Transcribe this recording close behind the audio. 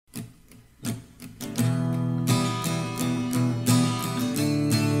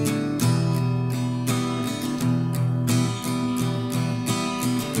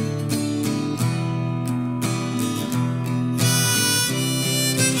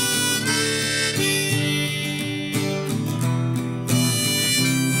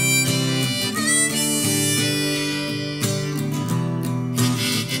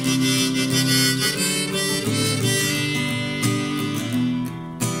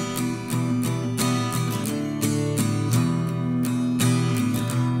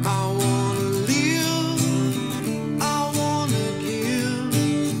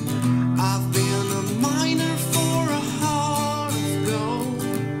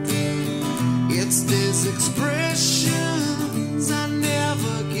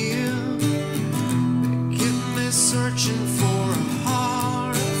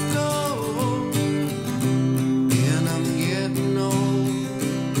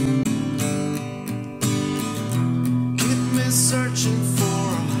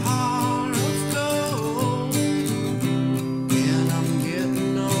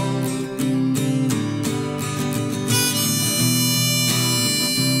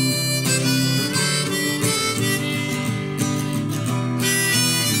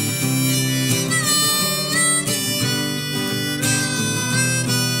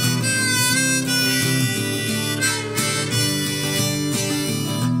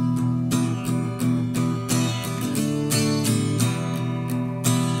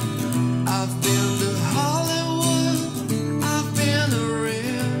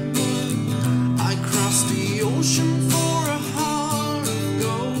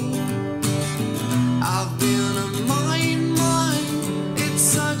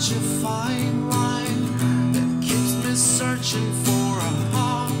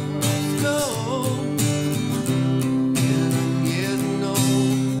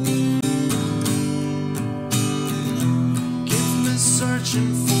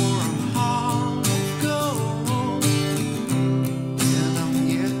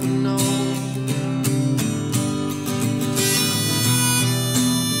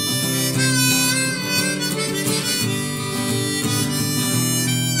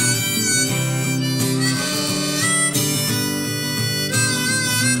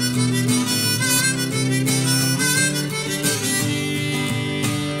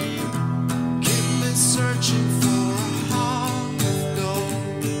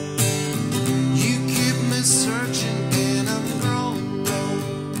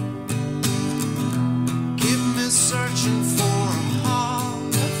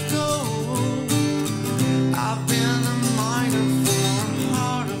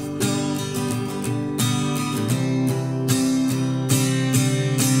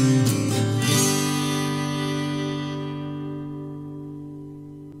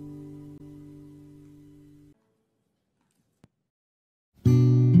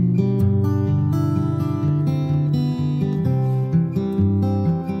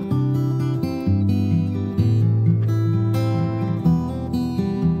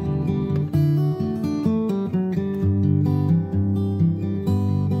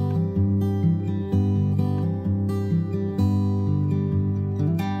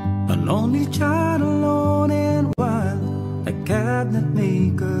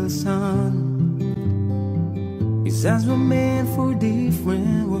maker's son. His hands were meant for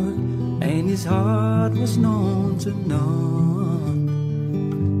different work, and his heart was known to none.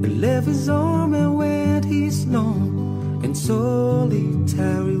 He left his home and went his lone and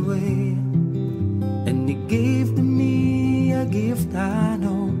solitary way, and he gave to me a gift I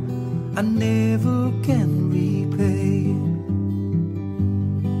know I never can repay.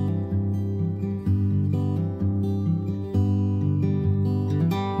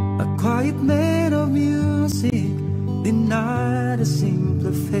 A quiet man of music, denied a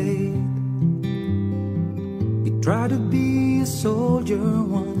simpler fate. He tried to be a soldier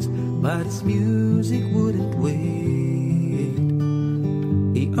once, but his music wouldn't wait.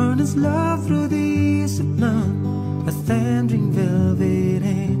 He earned his love through discipline, a thundering velvet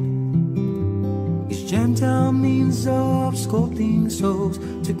hand. His gentle means of sculpting souls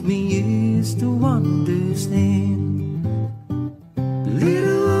took me years to understand.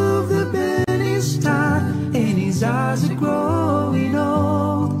 Little of the band is tired, and his eyes are growing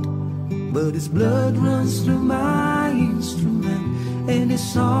old, but his blood runs through my instrument, and his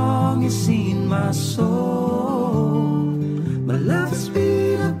song is in my soul. My love has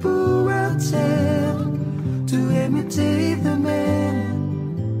been a poor attempt to imitate the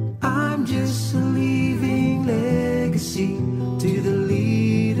man. I'm just a living legacy to the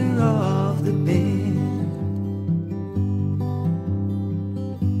leader of the band.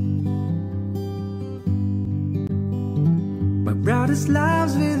 My brothers'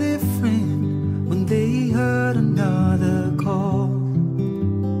 lives were different when they heard another call.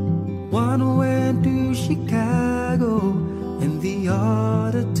 One went to Chicago and the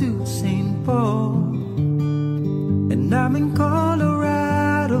other to St. Paul. And I'm in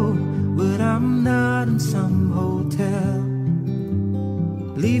Colorado, but I'm not in some hotel,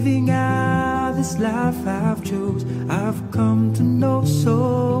 living out this life I've chose, I've come to know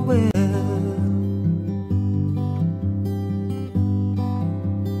so well.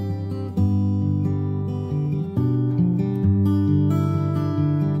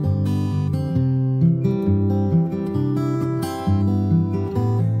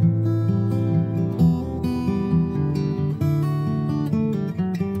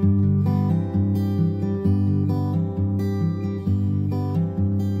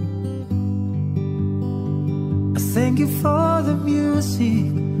 Thank you for the music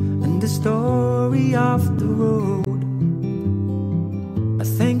and the story of the road. I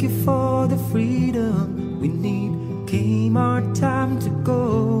thank you for the freedom we need, came our time to go.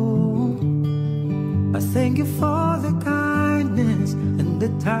 I thank you for the kindness and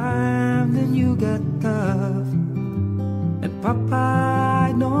the time that you got tough. And Papa,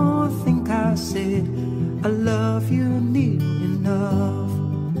 I don't think I said I love you near enough.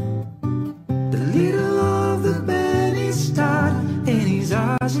 The little of the band is tired, and his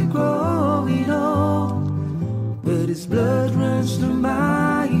eyes are growing old, but his blood runs through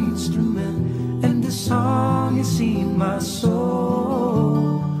my instrument, and the song is in my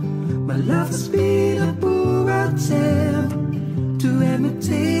soul. My love has been a poor attempt to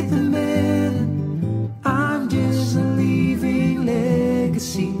imitate the man. I'm just a living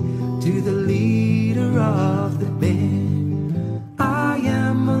legacy to the leader of the band. I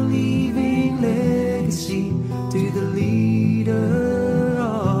am a living legacy to the leader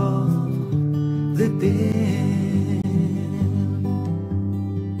of the band.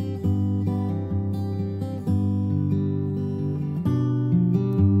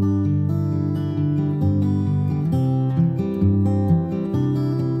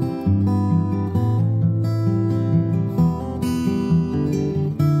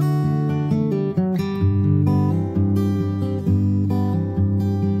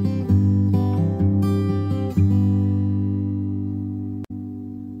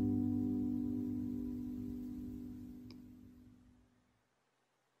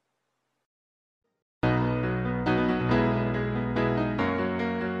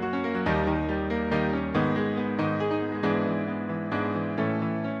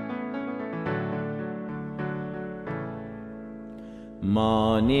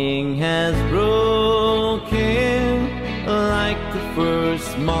 Morning has broken like the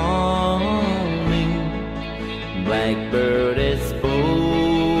first morning. Blackbird has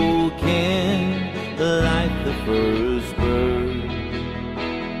spoken like the first bird.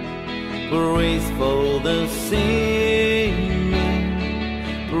 Praise for the singing,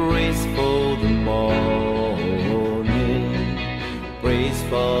 praise for the morning, praise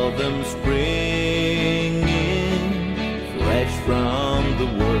for them springing fresh from the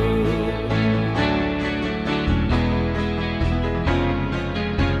world.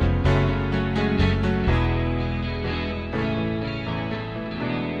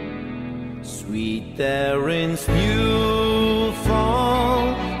 Sweet Erin's new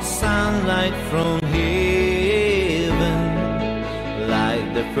fall, sunlight from heaven,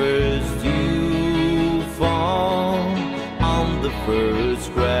 like the first dew fall on the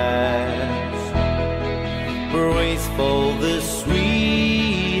first grass. Praise for the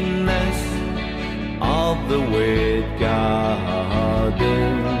sweetness of the wet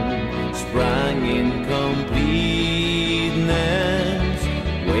garden, sprang in completeness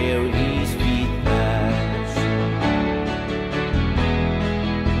where his feet pass.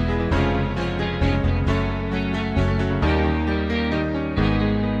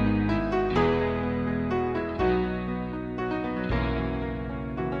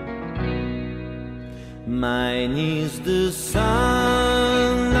 Mine is the sunlight,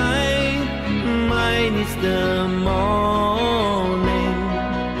 mine is the morning,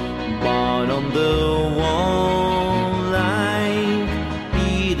 born on the wall like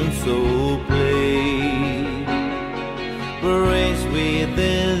Eden so played. Praise with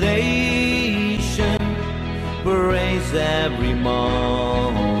elation, praise every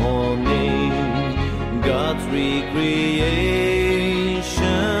morning, God's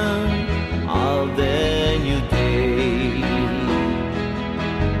recreation of the new day.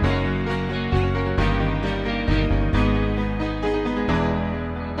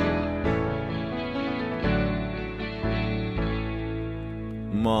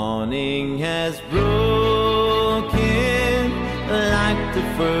 Morning has broken like the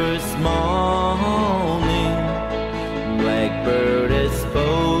first morning. Blackbird has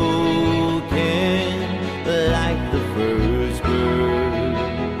spoken like the first bird.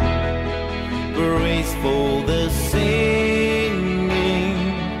 Praise for the singing,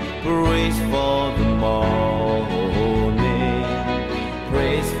 praise for the morning,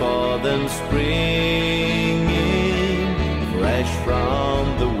 praise for them springing fresh from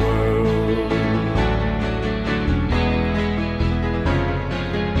the world.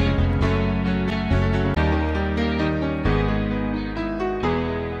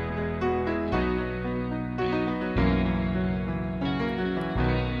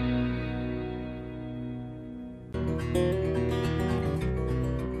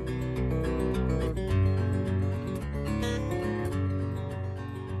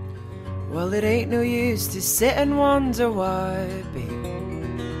 Well, it ain't no use to sit and wonder why, babe,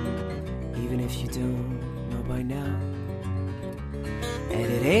 even if you don't know by now.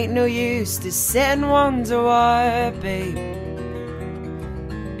 And it ain't no use to sit and wonder why, babe,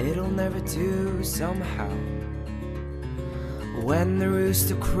 it'll never do somehow. When the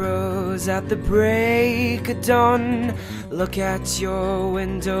rooster crows at the break of dawn, look at your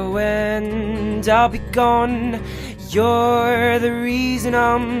window and I'll be gone. You're the reason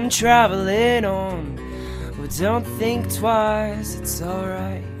I'm traveling on. Well, don't think twice, it's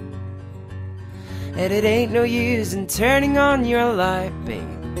alright. And it ain't no use in turning on your light, babe,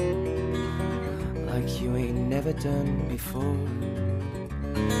 like you ain't never done before.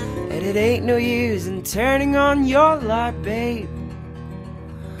 And it ain't no use in turning on your light, babe,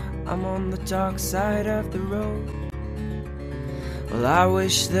 I'm on the dark side of the road. Well, I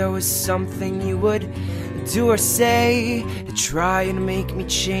wish there was something you would do or say to try and make me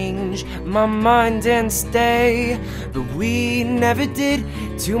change my mind and stay. But we never did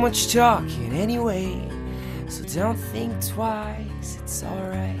too much talking anyway, so don't think twice, it's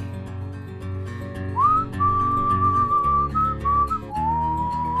alright.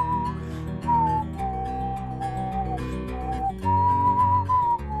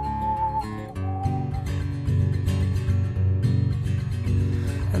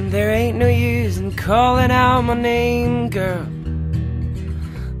 There ain't no use in calling out my name, girl,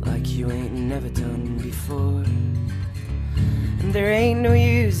 like you ain't never done before. And there ain't no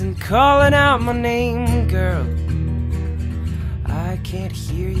use in calling out my name, girl, I can't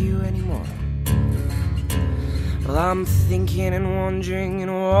hear you anymore. Well, I'm thinking and wondering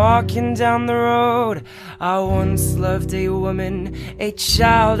and walking down the road. I once loved a woman, a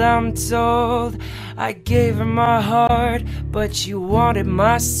child, I'm told. I gave her my heart, but she wanted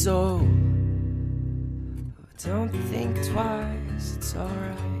my soul. Don't think twice, it's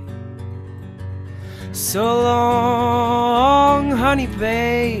alright. So long, honey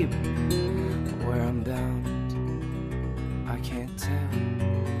babe, where I'm bound, I can't tell.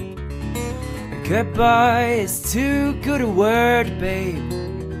 Goodbye is too good a word, babe,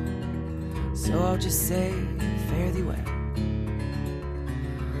 so I'll just say fare thee well.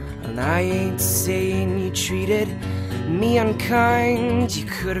 And I ain't saying you treated me unkind, you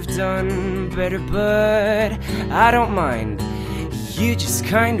could have done better, but I don't mind. You just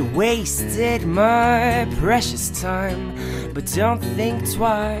kinda wasted my precious time. but don't think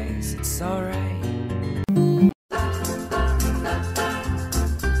twice, it's alright.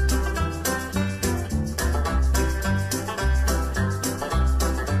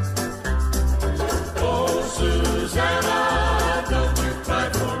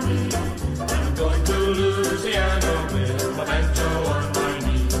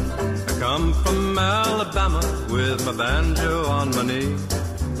 From Alabama with my banjo on my knee.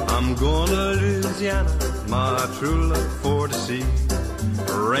 I'm going to Louisiana, my true love for to see.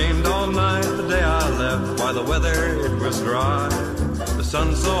 Rained all night the day I left, while the weather it was dry. The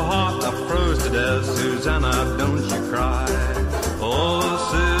sun so hot I froze to death. Susanna, don't you cry. Oh,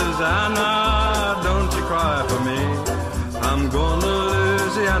 Susanna, don't you cry for me. I'm going to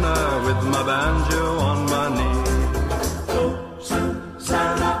Louisiana with my banjo on my knee. Oh,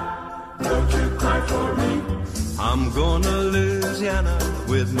 Susanna, don't you cry for me. I'm going to Louisiana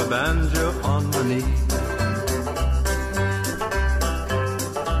with my banjo on my knee.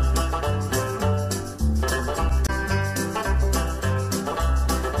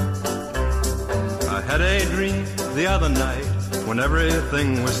 I had a dream the other night when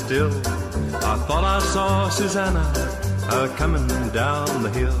everything was still. I thought I saw Susanna coming down the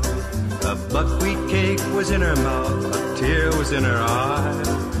hill. A buckwheat cake was in her mouth, a tear was in her eye.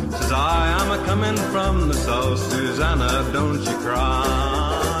 Says I'm a-coming from the south, Susanna, don't you cry.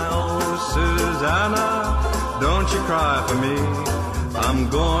 Oh, Susanna, don't you cry for me. I'm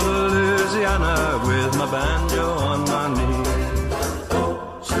going to Louisiana with my banjo on my knee.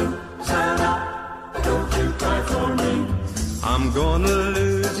 Oh, Susanna, don't you cry for me. I'm going to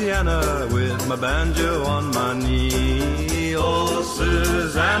Louisiana with my banjo on my knee. Oh,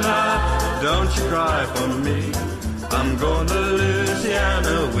 Susanna, don't you cry for me. I'm going to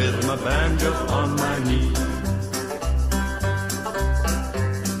Louisiana with my banjo on my knee.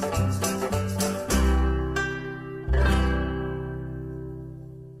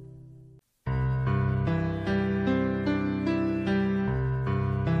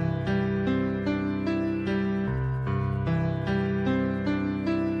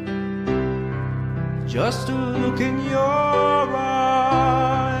 Just to look in your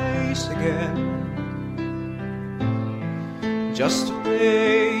eyes again, just to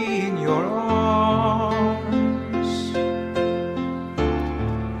lay in your arms,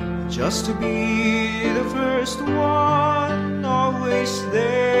 just to be the first one, always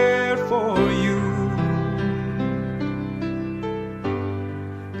there for you,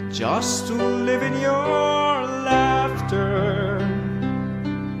 just to live in your laughter,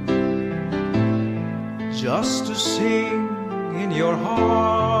 just to sing in your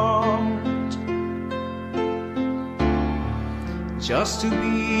heart, just to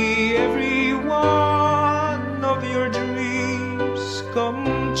be every one of your dreams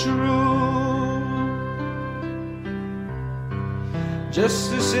come true, just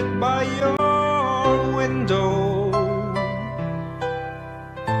to sit by your window,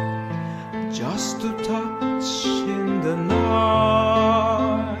 just to touch in the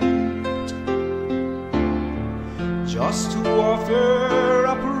night, just to offer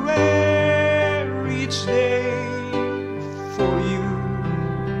a prayer each day for you,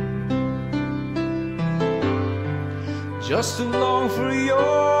 just to long for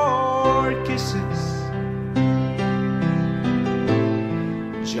your kisses,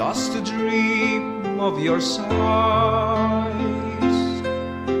 just to dream of your sighs,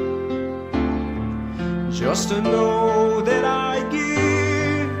 just to know that I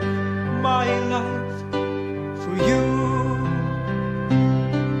give my life for you.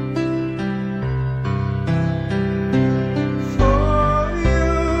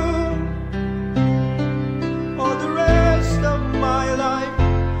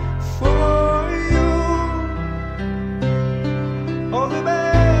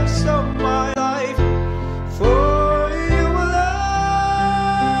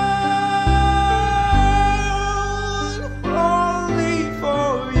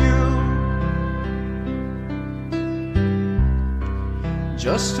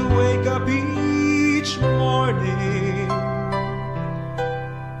 Just to wake up each morning,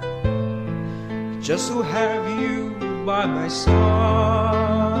 just to have you by my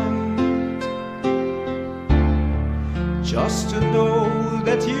side, just to know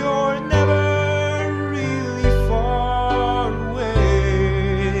that you're never really far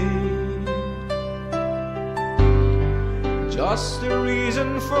away, just a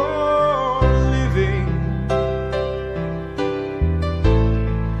reason for living,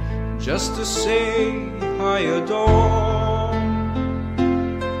 just to say I adore,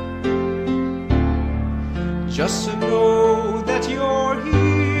 just to know that you're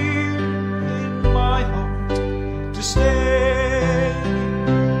here in my heart to stay.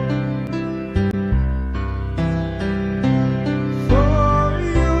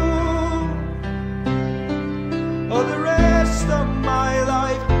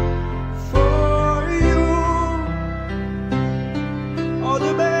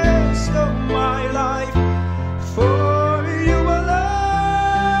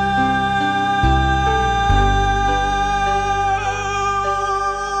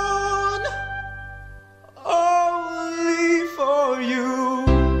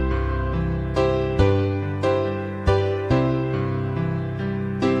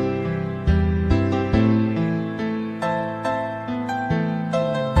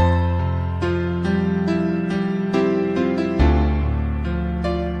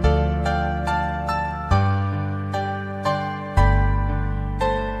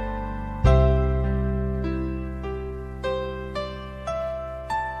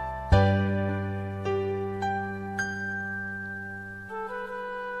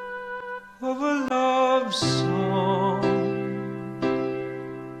 of a love song,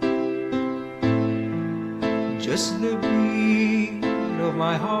 just the beat of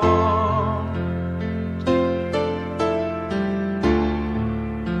my heart,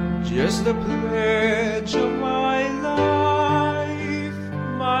 just the pledge of my life,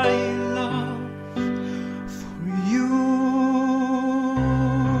 my love for you.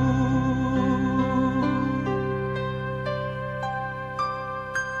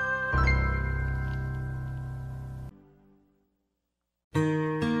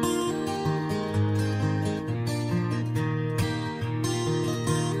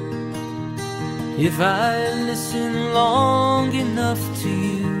 If I listen long enough to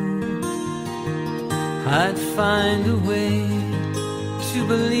you, I'd find a way to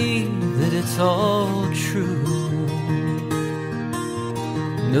believe that it's all true.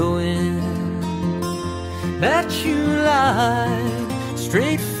 Knowing that you lied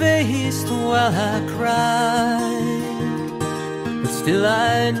straight-faced while I cried, but still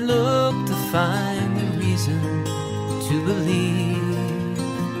I'd look to find a reason to believe.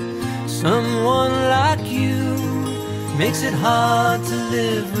 Someone like you makes it hard to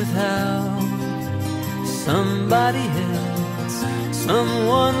live without somebody else.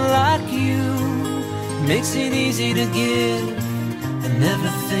 Someone like you makes it easy to give and never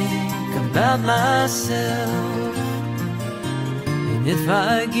think about myself. And if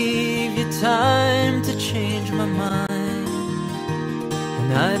I gave you time to change my mind,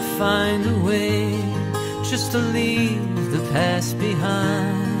 and I'd find a way just to leave the past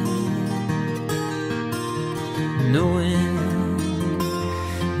behind, knowing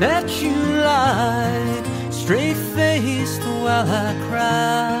that you lied straight-faced while I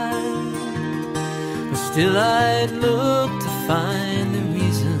cried, but still I'd look to find a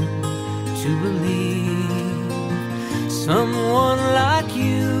reason to believe. Someone like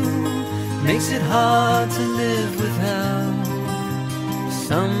you makes it hard to live without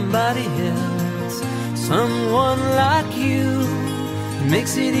somebody else. Someone like you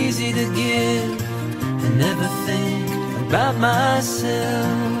makes it easy to give and never think about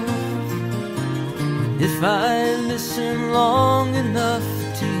myself. And if I listen long enough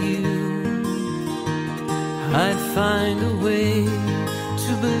to you, I'd find a way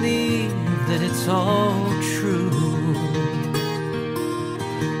to believe that it's all true.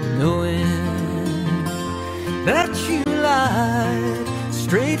 Knowing that you lied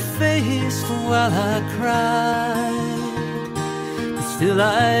straight-faced while I cried, but still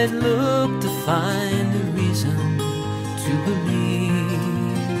I'd look to find a reason to believe.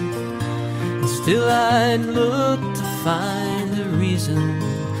 And still I'd look to find a reason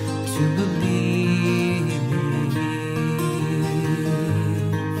to believe.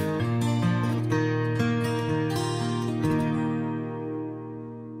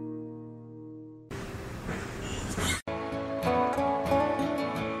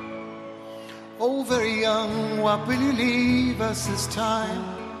 Oh, very young, what will you leave us this time?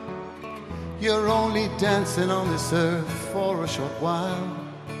 You're only dancing on this earth for a short while,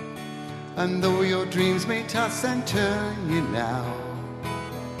 and though your dreams may toss and turn you now,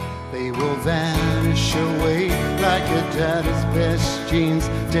 they will vanish away like your daddy's best jeans,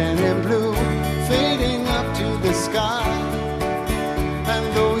 denim blue, fading up to the sky. And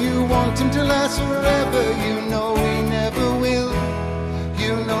though you want him to last forever, you know he never will.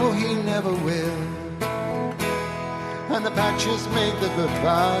 You know he never will. And the patches make the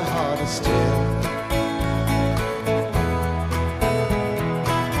goodbye harder still.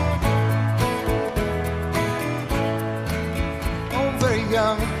 Oh, very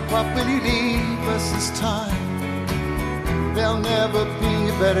young, what will you leave us this time? There'll never be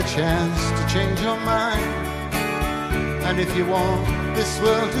a better chance to change your mind. And if you want this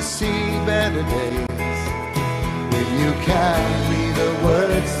world to see better days, will you carry the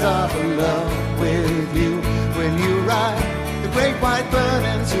words of love with you when you ride the great white bird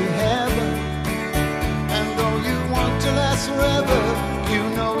into heaven? And though you want to last forever, you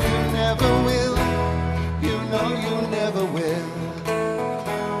know you never will. You know you never will.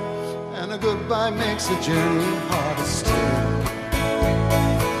 And a goodbye makes the journey harder still.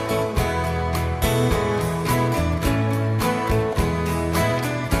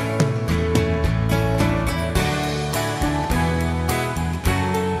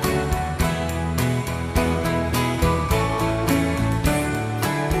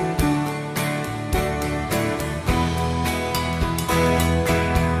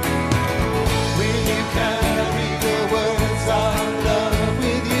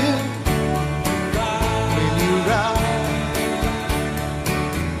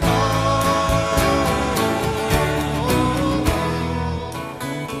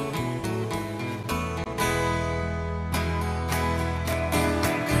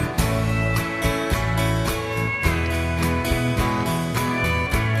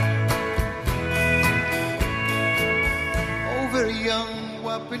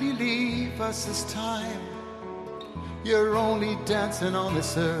 what will you leave us this time? You're only dancing on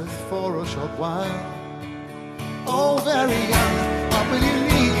this earth for a short while. Oh, very young, what will you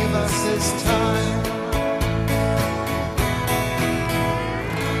leave us this time?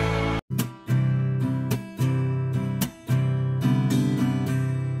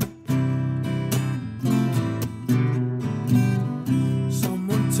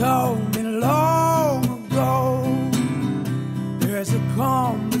 Someone told me long ago, there's a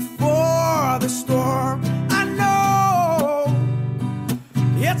calm before the storm. I know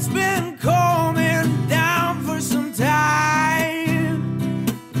it's been coming down for some time.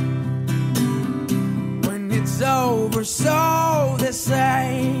 When it's over, so they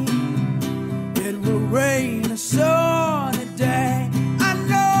say, it will rain a sunny day. I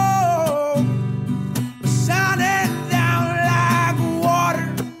know we're sounding down like water,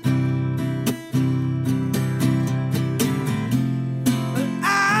 but I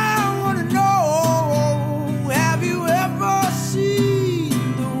want to know, have you ever seen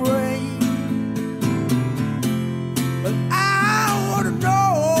the rain? But I want to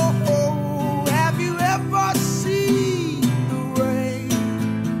know, have you ever seen the rain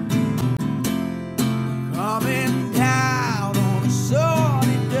coming down on a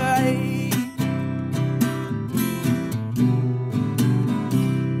sunny day?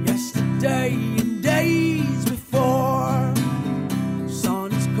 Yesterday and days before,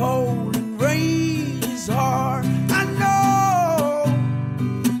 sun is cold and rain is hard. I know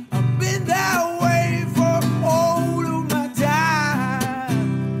I've been that way for all of my time,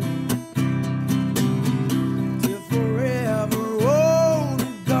 till forever on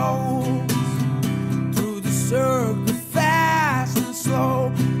it goes, through the circle fast and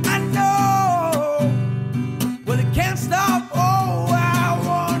slow. I know, well, it can't stop. Oh, I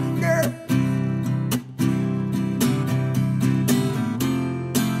wonder,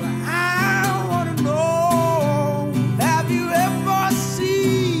 but I want to know, have you ever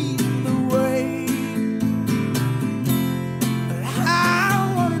seen the rain? But I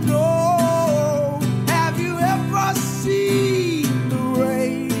want to know, have you ever seen the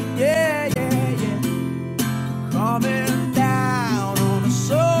rain? Yeah, yeah, yeah, coming down on a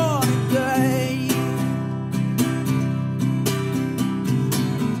sunny day,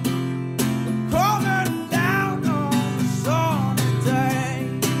 coming down on a sunny day.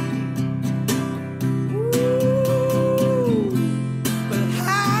 Ooh, but I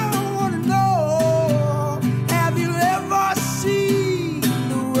want to know, have you ever seen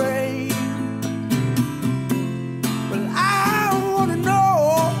the rain? Well, I want to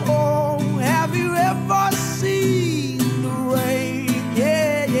know, have you ever seen the rain?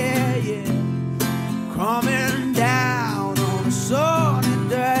 Yeah, yeah, yeah, coming down on a sunny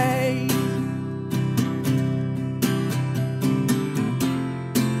day,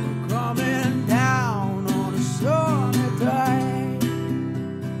 coming down on a sunny day.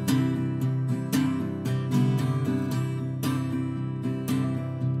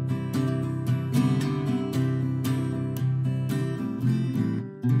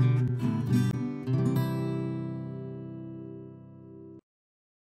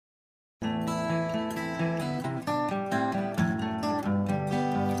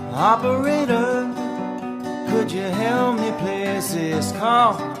 Operator, could you help me place this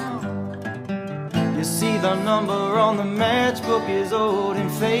call? You see the number on the matchbook is old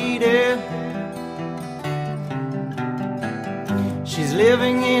and faded. She's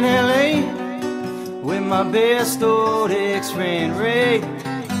living in LA with my best old ex-friend Ray,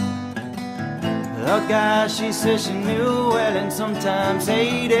 the guy she says she knew well and sometimes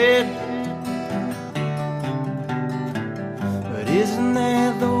hated. But isn't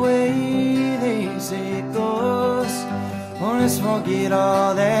that the way they say it goes? Well, let's forget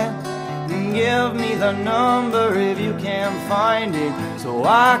all that and give me the number if you can find it, so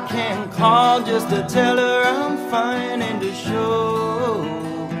I can call just to tell her I'm fine and to show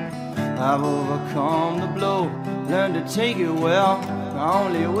I've overcome the blow, learned to take it well. I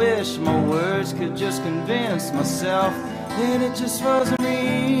only wish my words could just convince myself that it just wasn't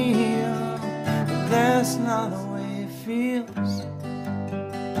real, but that's not the way it feels.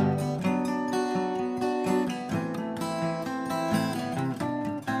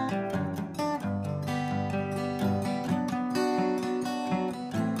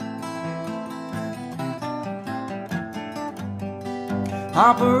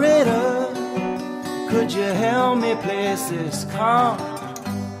 Operator, could you help me place this call?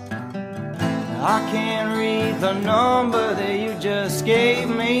 I can't read the number that you just gave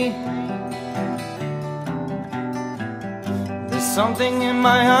me. There's something in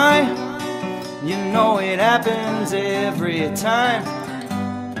my eye, you know it happens every time.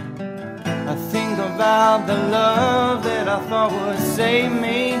 about the love that I thought would save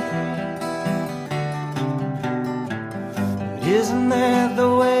me. But isn't that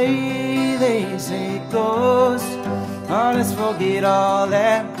the way they say it goes? Oh, let's forget all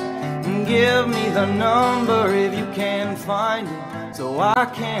that and give me the number if you can find it, so I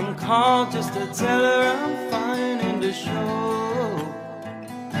can call just to tell her I'm fine and to show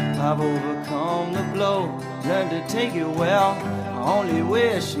I've overcome the blow, learned to take it well. I only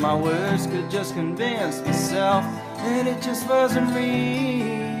wish my words could just convince myself that it just wasn't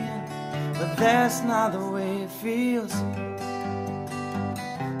real, but that's not the way it feels.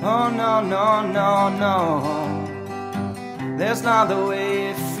 Oh no, no, no, no, that's not the way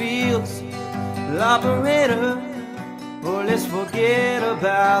it feels. Operator, oh, let's forget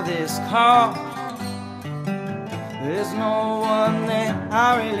about this call. There's no one that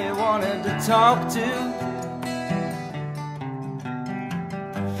I really wanted to talk to.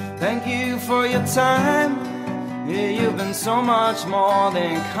 Thank you for your time. Yeah, you've been so much more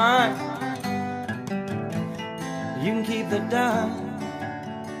than kind. You can keep the dime.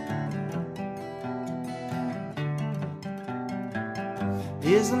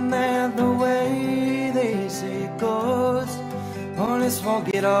 Isn't that the way they say it goes? Oh, let's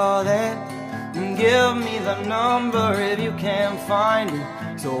forget all that and give me the number if you can find it,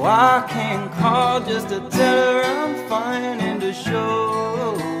 so I can call just to tell her I'm fine and to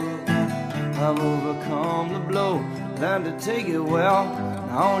show I've overcome the blow, learned to take it well.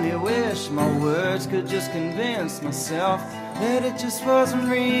 I only wish my words could just convince myself that it just wasn't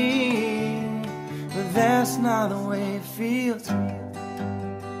real, but that's not the way it feels.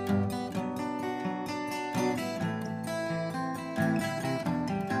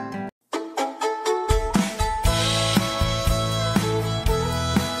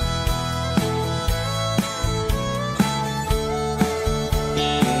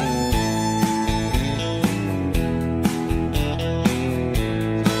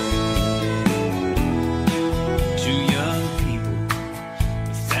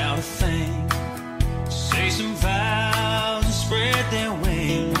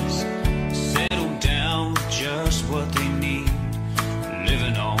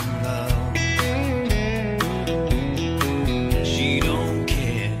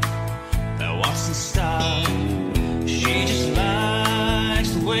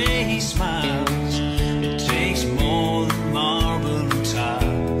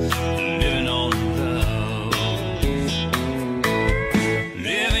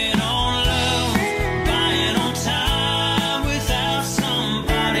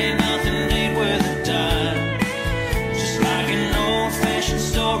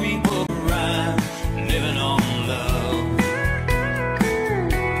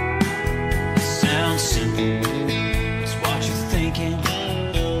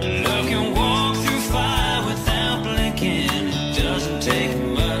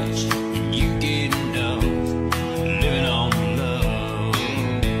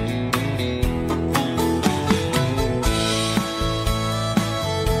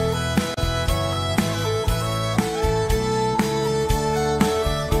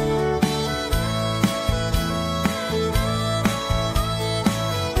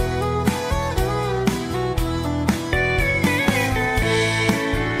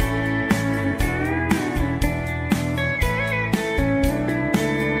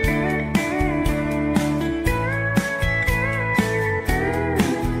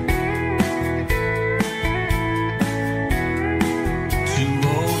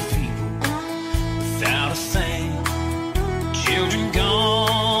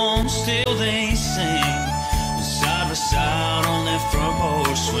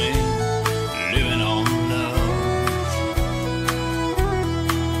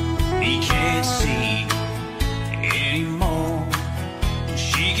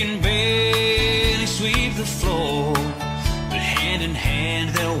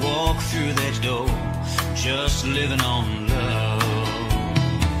 Just living on love,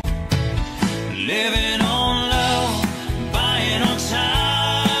 living on love, buying on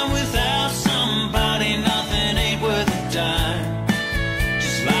time. Without somebody, nothing ain't worth a dime.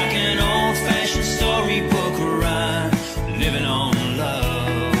 Just like an old-fashioned storybook rhyme, living on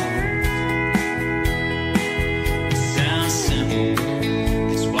love. It sounds simple,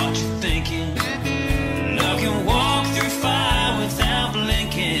 it's what you're thinking. Love can walk through fire without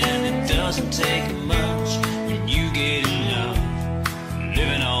blinking. It doesn't take much.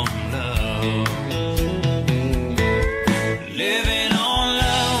 Living on love, living on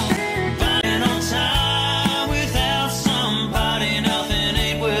love, buying on time. Without somebody, nothing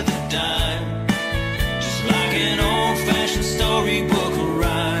ain't worth a dime. Just like an old-fashioned storybook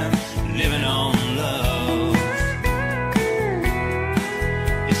rhyme, living on love.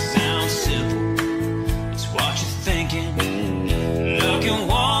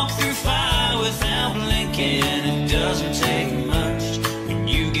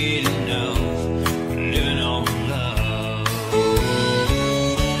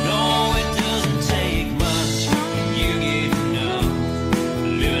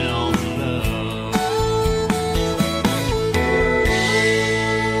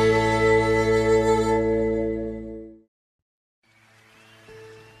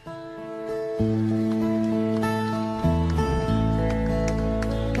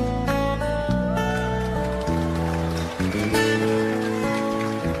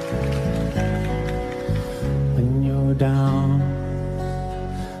 down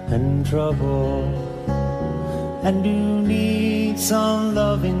and trouble, and you need some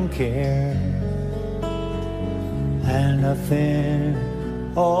loving care, and nothing,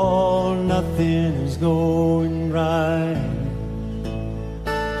 all nothing is going right.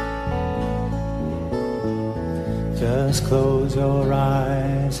 Just close your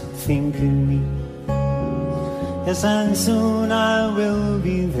eyes and think of me. Yes, and soon I will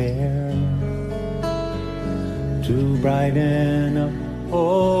be there to brighten up,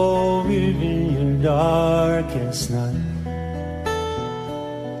 oh, even your darkest night.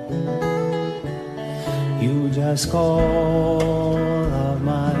 You just call out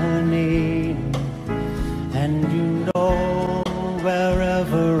my name, and you know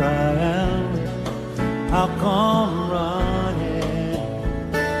wherever I am, I'll come running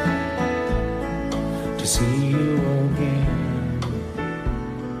to see you again.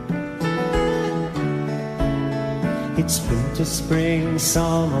 It's winter, spring,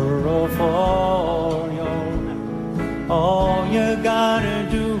 summer, or fall, all you gotta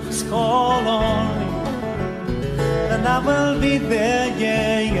do is call on me, and I will be there,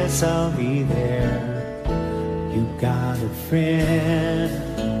 yeah, yes, I'll be there. You got a friend.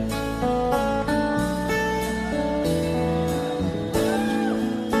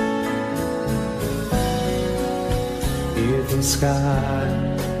 If the sky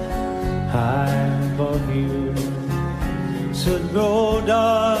high above you should grow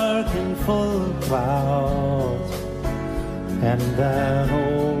dark and full of clouds, and that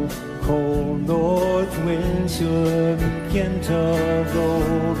old cold north wind should begin to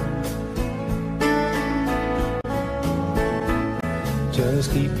blow,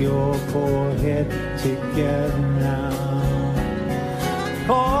 just keep your poor head together now.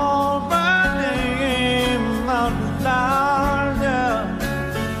 Call my name out loud, yeah.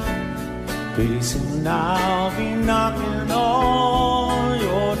 Pretty soon I'll be knocking on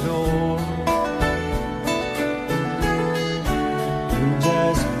your door. You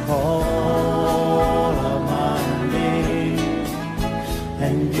just call out my name,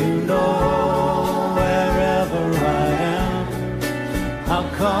 and you know wherever I am, I'll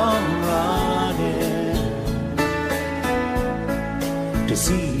come running to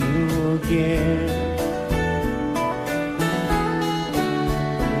see you again.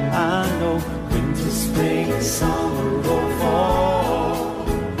 I know winter, spring, summer, or fall,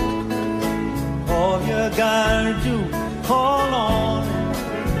 all you gotta do, call on it,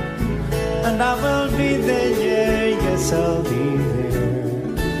 and I will be there, yeah, yes, I'll be there.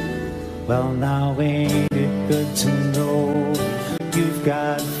 Well, now ain't it good to know you've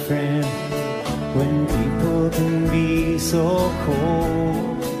got a friend when people can be so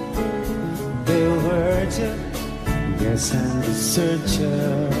cold? They'll hurt you, yes, and desert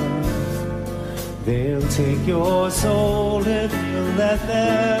you. They'll take your soul if you let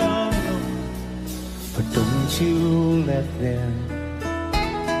them go, but don't you let them.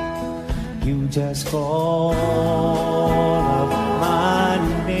 You just call out my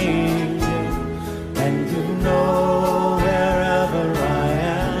name, and you know wherever I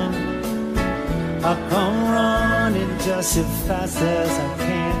am, I'll come running just as fast as I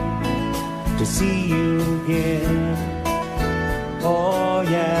can to see you again. Oh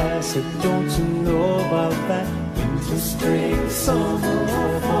yes, don't you know about that winter, spring, summer,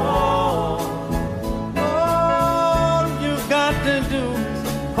 or fall? All you got to do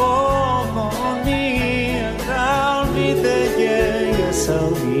is call on me, and I'll be there, yeah, yes,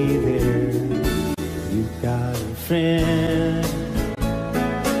 I'll be there. You got a friend.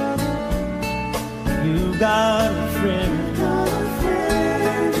 You got a friend.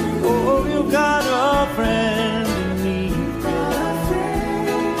 Oh, you got a friend in me.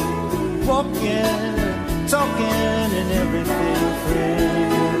 Walking, talking, and everything,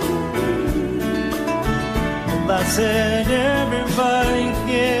 friend. Well, I said everybody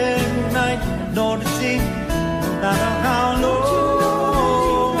get night, know the day, no matter how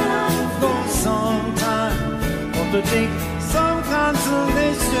low. Go sometime of the day, some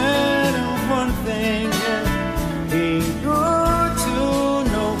consolation, and one thing, yeah, ain't good to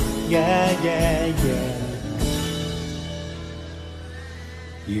know, yeah, yeah, yeah.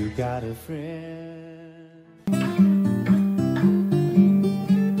 You got a friend.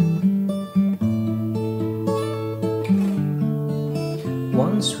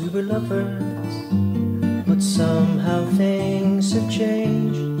 Once we were lovers, but somehow things have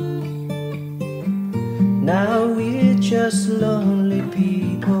changed. Now we're just lonely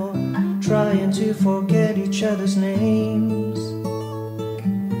people trying to forget each other's names.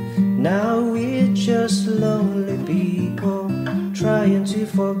 Now we're just lonely people trying to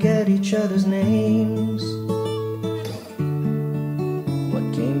forget each other's names.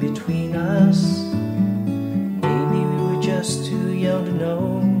 us. Maybe we were just too young to know.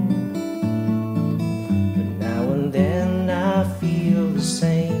 But now and then I feel the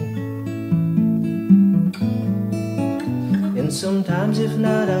same. And sometimes if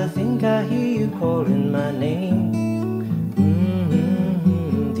not, I think I hear you calling my name.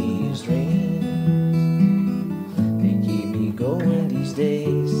 These dreams, they keep me going these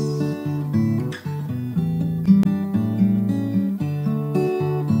days.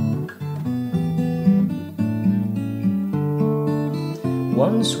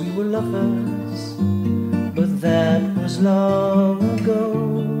 Once we were lovers, but that was long ago.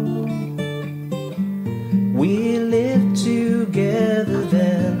 We lived together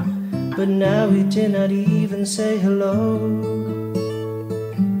then, but now we did not even say hello.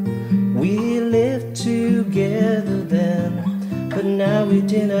 We lived together then, but now we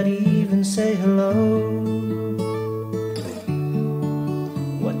did not even say hello.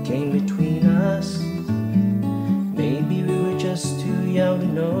 What came between us? Maybe we were just too young to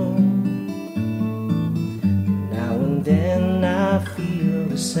know. Now and then I feel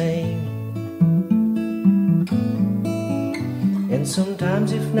the same. And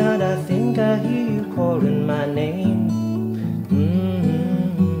sometimes if not, I think I hear you calling my name.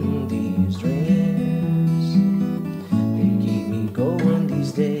 These dreams, they keep me going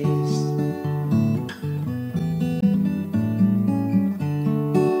these days.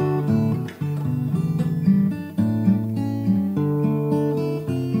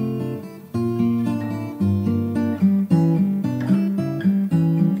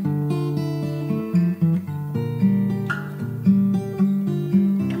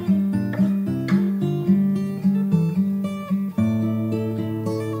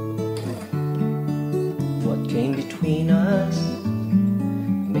 Came between us.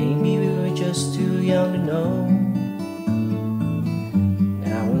 Maybe we were just too young to know.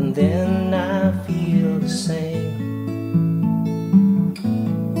 Now and then I feel the same.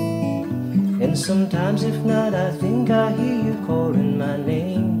 And sometimes if not, I think I hear you calling my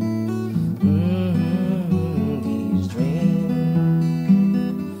name. These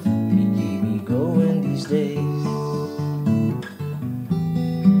dreams, they keep me going these days.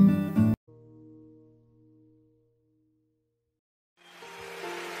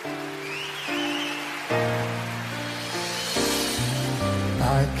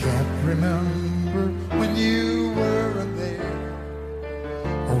 I can't remember when you weren't there,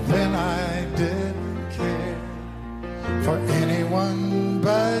 or when I didn't care for anyone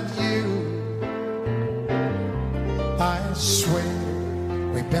but you. I swear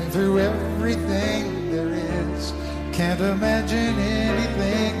we've been through everything there is. Can't imagine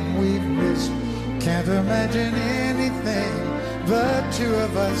anything we've missed. Can't imagine anything the two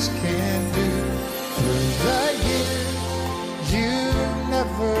of us can do. Through the years, you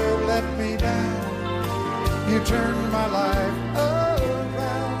never let me down. You turned my life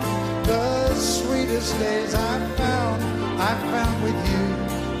around. The sweetest days I found with you.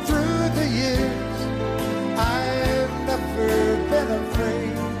 Through the years, I've never been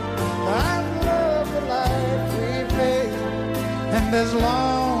afraid. I love the life we made, and as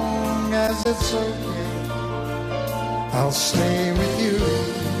long as it's okay, I'll stay with you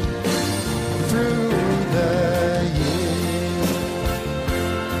through the years.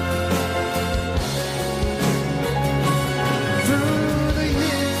 Through the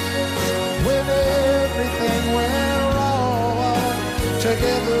years, when everything went wrong,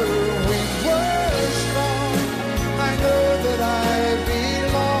 together we were strong. I know that I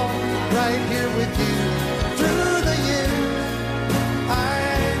belong right here with you. Through the years, I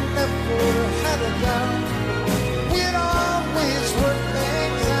never had a doubt. We'd always work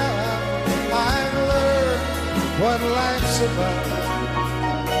things out. I've learned what life's about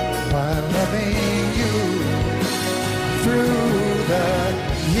by loving you through the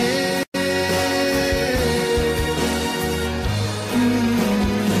years.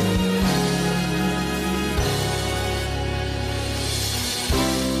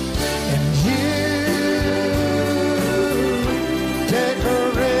 And you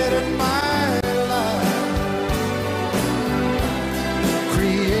decorated my life,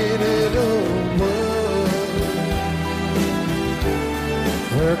 created a world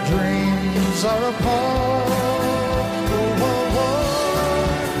where dreams are apart.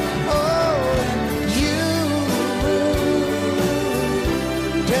 You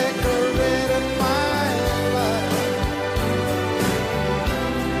decorated my life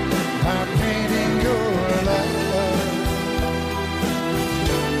by painting your life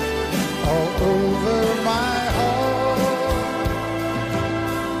all over my heart.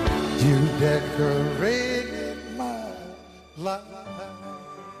 You decorated my life.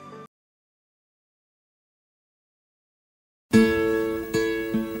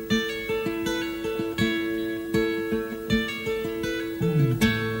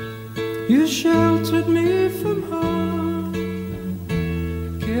 You sheltered me from harm,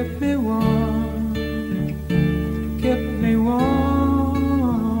 kept me warm, kept me warm.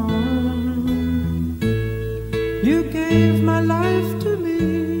 You gave my life to me,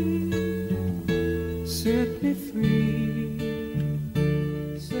 set me free,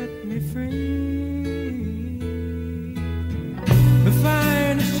 set me free. The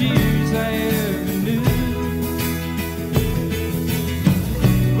finest years I ever knew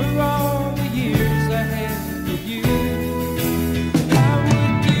were all the years I had with you. I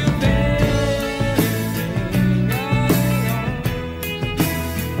would give everything I own,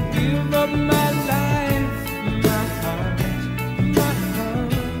 give up my life, my heart, my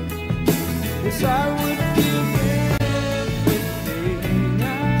home. Yes, I would give everything I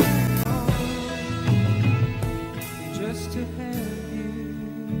own just to have you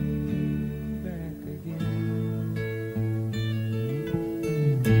back again.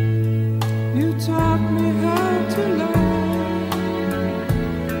 You taught me how to love,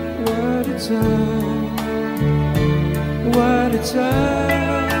 what it's all, what it's all.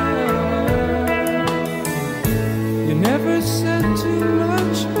 You never said too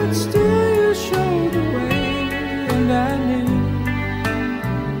much, but still you showed the way, and I knew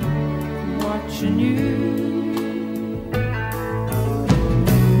from watching you.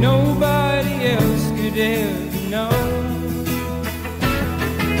 Nobody else could ever know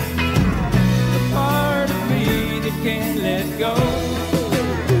the part of me that can't let go.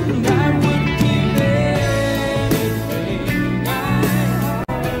 And I would give everything I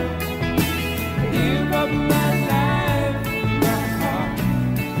own, give up my life, my heart,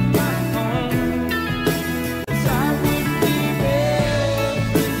 my home. Yes, I would give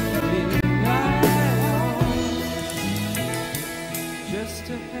everything I own just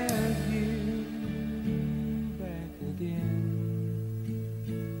to have you back again.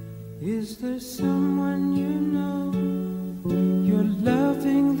 Is there someone you know, you're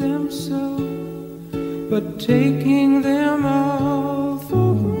loving them so, but taking them all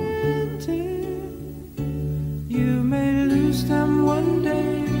for granted? You may lose them one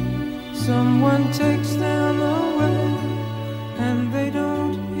day, someone takes them away, and they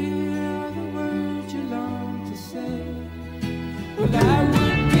don't hear the words you long to say. Well, I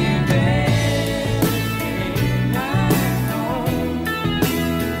would give everything I own,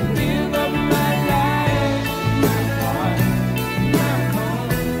 give up my life, my heart, my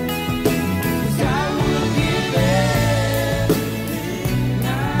home. Yes, I would give everything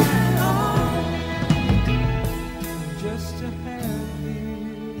I own just to have you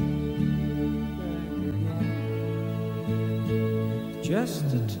back again, just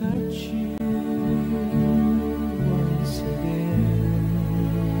to touch you once again.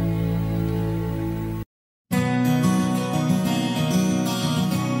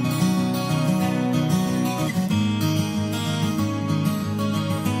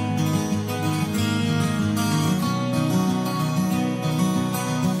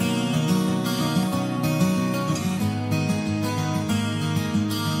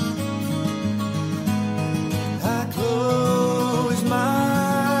 I close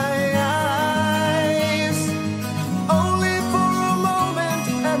my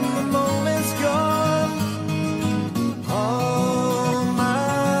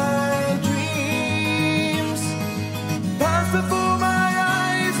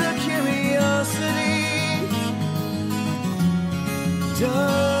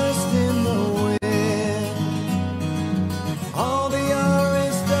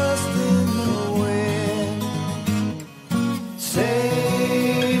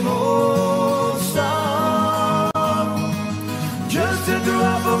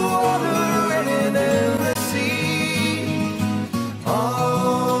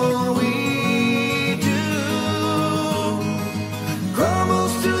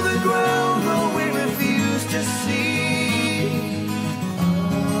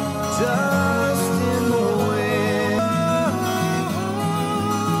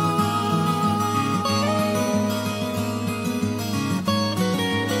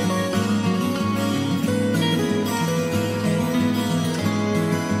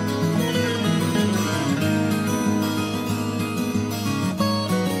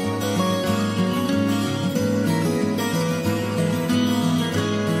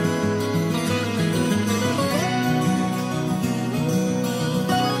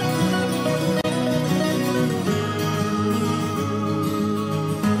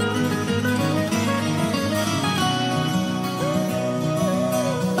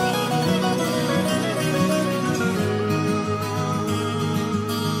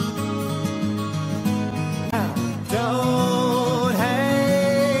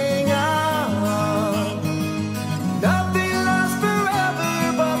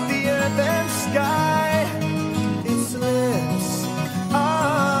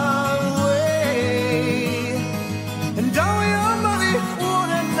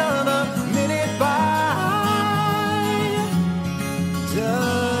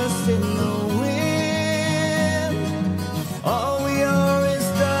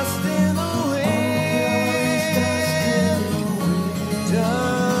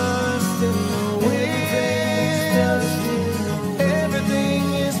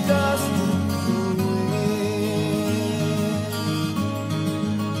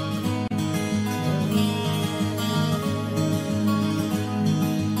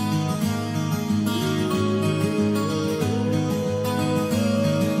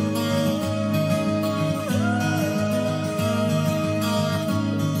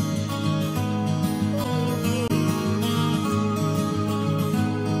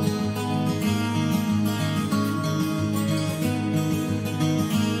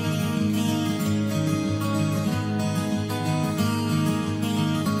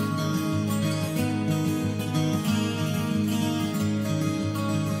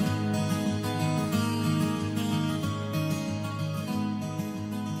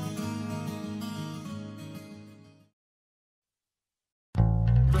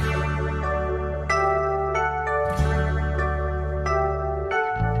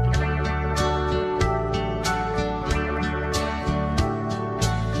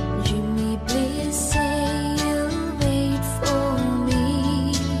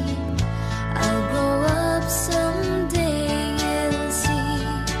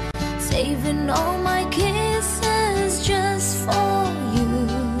saving all my kisses just for you.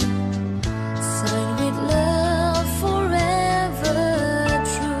 Signed with love forever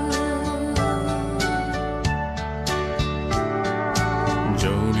true.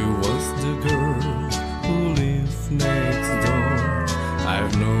 Jody was the girl who lived next door.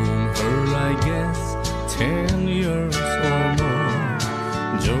 I've known her, I guess, 10 years or more.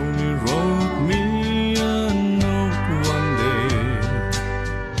 Jody wrote me a note one day,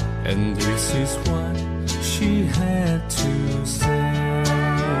 and this is what she had to say.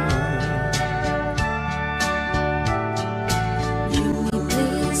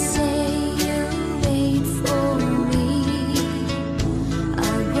 Please say you'll wait for me.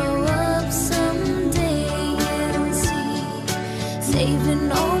 I'll grow up someday and see, saving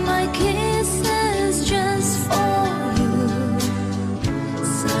all my kisses just for you.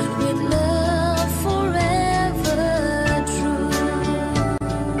 Signed with love forever true.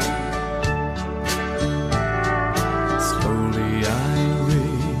 Slowly I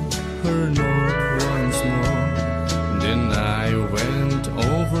read her note once more. Then I went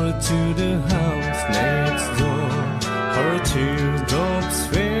over to the house next door. Her teardrops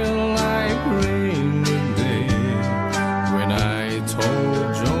fell like rain today when I told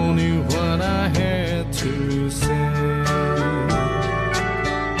Joni what I had to say.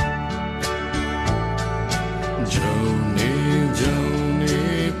 Joni, Joni,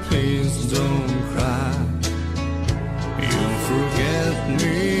 please don't cry. You'll forget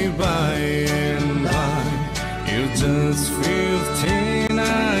me by and by. You're just 15, I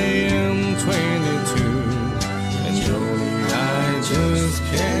am 22. And Joni, I just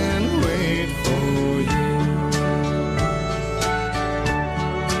can't wait for you.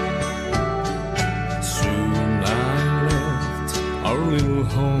 Soon I left our little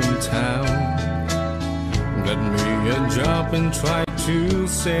hometown, got me a job and tried to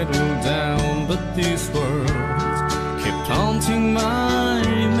settle down. But these words kept haunting my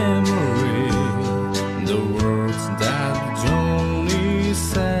memory, the words that Joni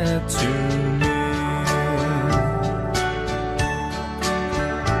said to me.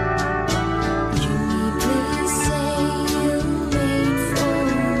 Please say you'll wait for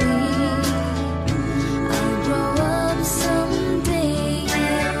me. I'll grow up someday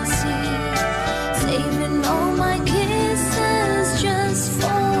and see, saving all my kisses just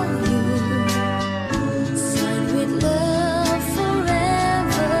for you. Signed with love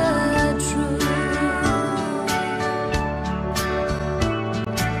forever true.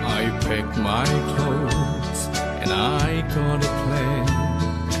 I packed my clothes and I got a plan.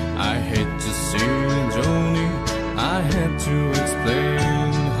 I had to see Joni, I had to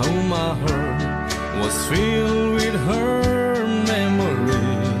explain how my heart was filled with her memory,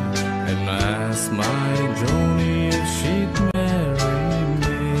 and asked my Joni if she'd marry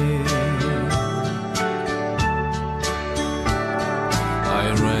me. I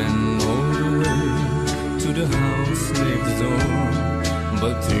ran all the way to the house next door,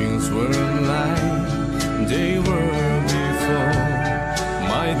 but things weren't like they were before.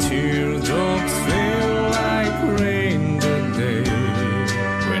 My teardrops fell like rain that day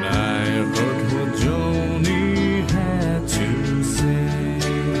when I heard what Joni had to say.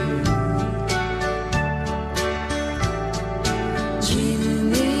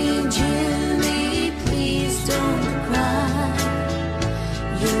 Jimmy, Jimmy, please don't cry.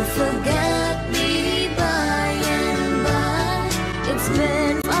 You'll forget me by and by. It's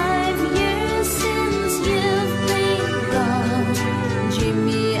been 5 years since you've been gone.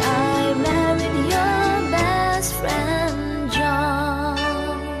 Jimmy, I married your best friend John.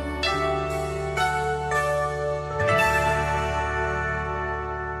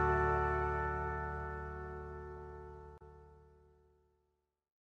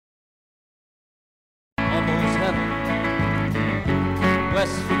 Almost heaven,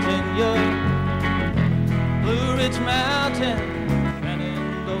 West Virginia, Blue Ridge Mountain,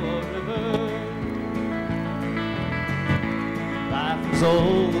 Shenandoah River. Life was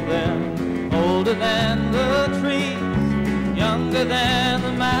older than the trees, younger than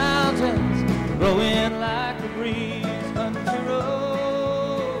the mountains, growing like a breeze. Country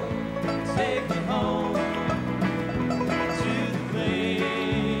road, take me home to the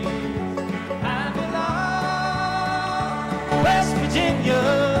place I belong. West Virginia,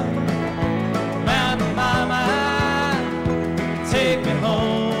 mountain by mile, take me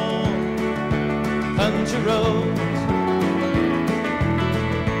home. Country roads,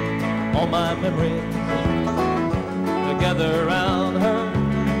 all my memories together around her.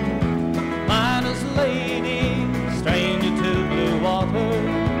 Miner's lady, stranger to blue water,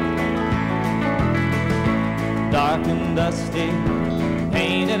 dark and dusty,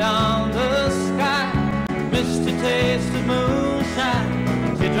 painted on the wish to taste the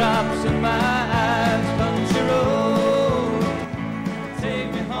moonshine, teardrops in my eyes. Country road, take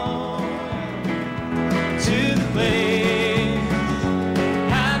me home to the place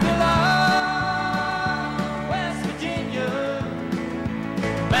I belong. West Virginia,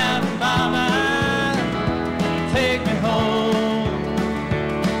 Mountain Mama, take me home.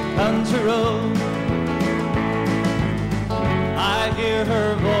 Country road, I hear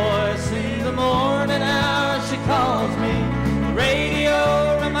her voice in the morning hour. She calls me. The radio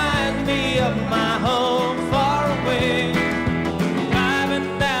reminds me of my home far away. Driving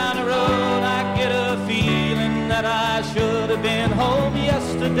down the road, I get a feeling that I should have been home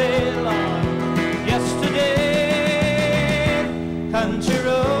yesterday, Lord, yesterday. Country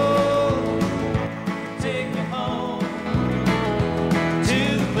road, take me home to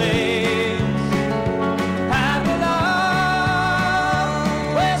the place I belong.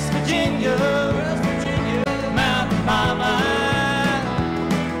 West Virginia, Mountain Mama,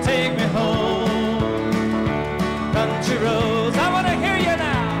 take me home. Country roads, I want to hear you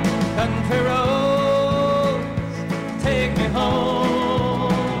now. Country roads, take me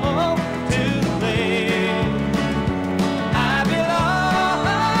home to the place I belong.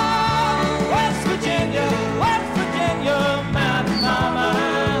 West Virginia, Mountain Mama,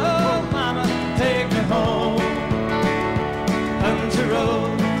 oh Mama, take me home. Country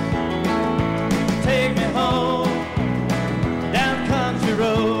roads, take me home. Down country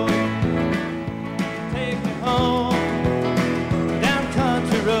road, take me home. Down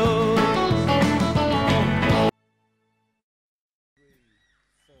country road.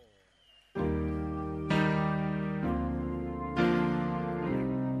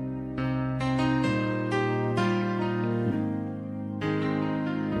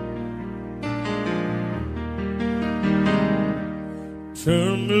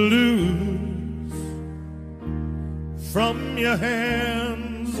 Turn me loose from your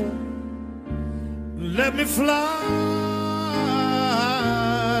hands. Let me fly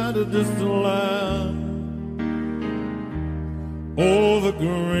to distant land, over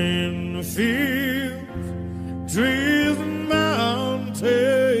green fields, trees and mountains,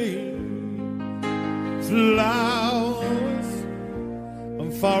 flowers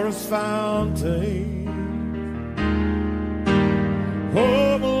and forest fountains.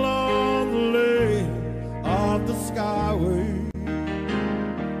 Home along the lane of the skyway,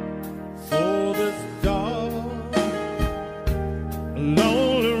 for this dark,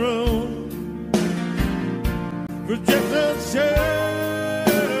 lonely room, projected shadow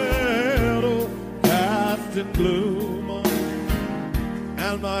cast in gloom,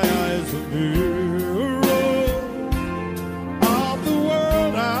 and my eyes are mirror of the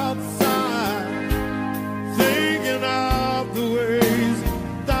world outside, thinking of the ways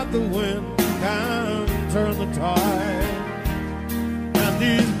that the wind can turn the tide, and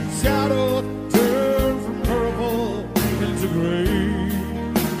these shadows turn from purple into gray.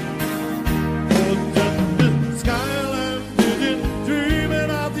 Oh, just this skyline vision,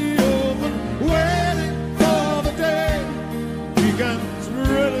 dreaming of the open, waiting for the day he can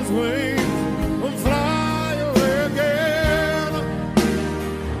spread his wings and fly away again.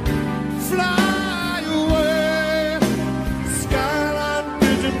 Fly away, skyline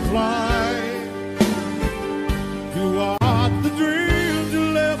vision, fly toward the dreams you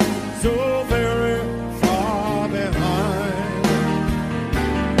left so very far behind.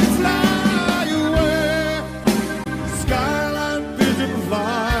 Fly away, skyline vision,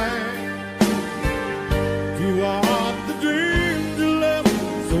 fly toward the dreams you left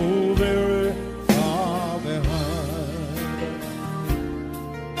so very far behind.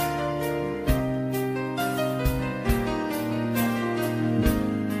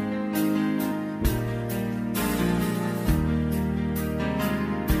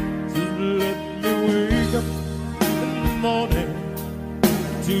 Just let me wake up in the morning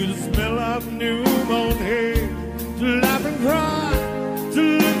to the smell of new mown hay, to laugh and cry, to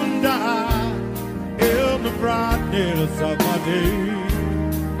live and die in the brightness of my day.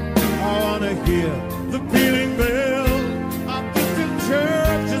 I wanna hear the pealing bell of distant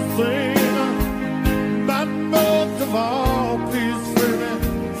churches sing, but most of all, please free me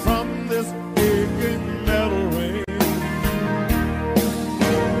from this aching metal ring.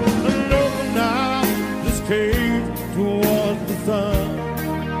 And open now this cage towards the sun,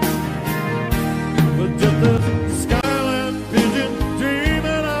 but just the skyline pigeon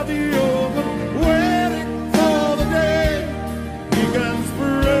dreaming of the open, waiting for the day he can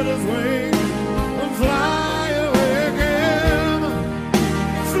spread his wings and fly away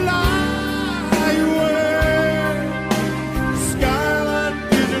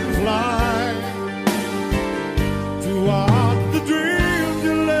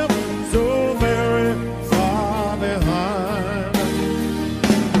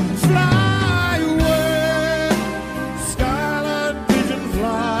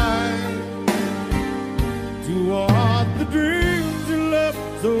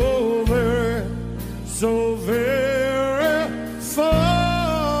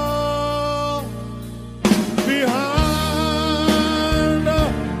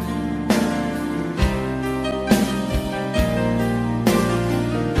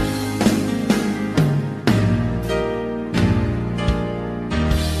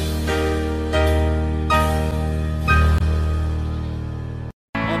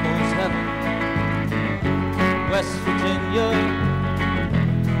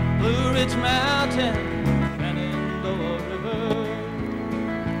mountain, Shenandoah River.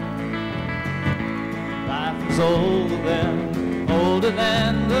 Life was old then, older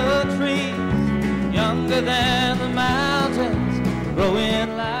than the trees, younger than the mountains,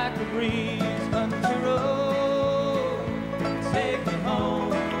 growing like a breeze. Country road, take me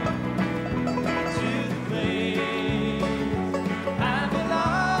home to the place I belong.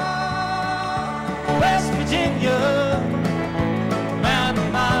 West Virginia,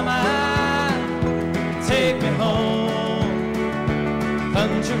 Mountain Mama, take me home.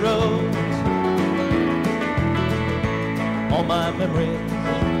 Country roads, all my memories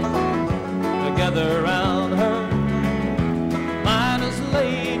together around her. Miner's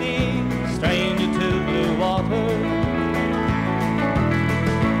lady, stranger to blue water.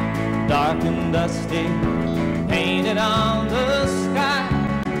 Dark and dusty, painted on the sky.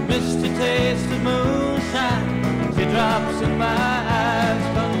 Misty taste of moonshine, teardrops in my eyes.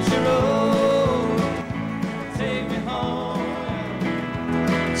 Country road, take me home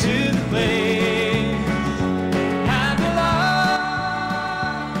to the place I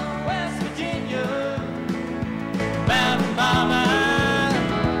belong. West Virginia, Mountain Mama,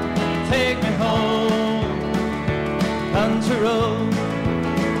 take me home. Country road,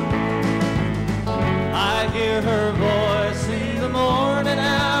 I hear her voice in the morning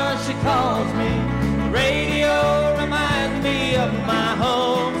hour. She calls me. Radio reminds me of my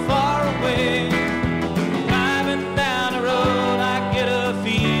home far away. Driving down the road, I get a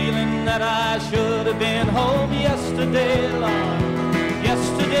feeling that I should have been home yesterday, Lord,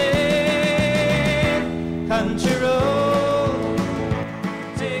 yesterday. Country road,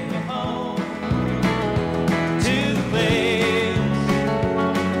 take me home to the place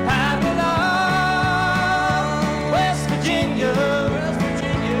I belong. West Virginia,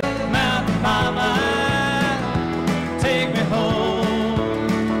 Mountain Mama, take me home.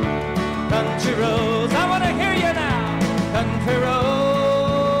 Country roads, I want to hear you now. Country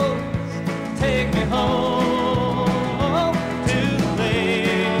roads, take me home to the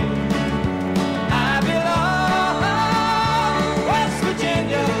place I belong. West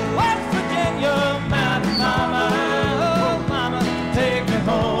Virginia, Mountain Mama, oh Mama, take me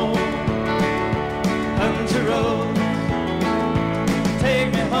home. Country roads, take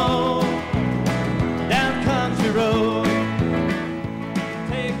me home. Down country road,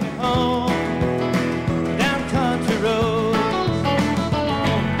 take me home. Down country road.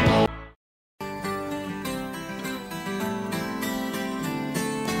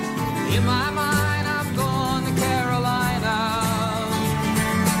 In my mind, I'm going to Carolina.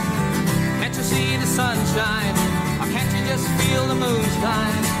 Can't you see the sunshine? Or can't you just feel the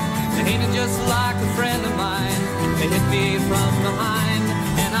moonshine? Ain't it just like a friend of mine? They hit me from behind,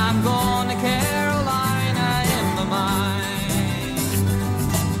 and I'm going to Carolina in my mind.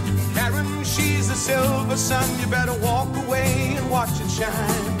 Karen, she's the silver sun. You better walk away and watch it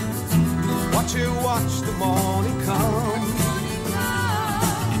shine. Watch her watch the morning come.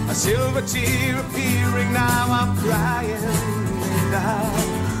 A silver tear appearing, now I'm crying. And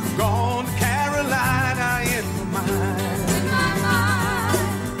I'm gone to Carolina in my mind.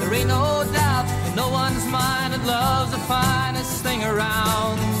 There ain't no doubt in no one's mind that love's the finest thing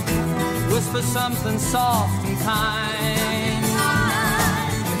around. Whisper something soft and kind.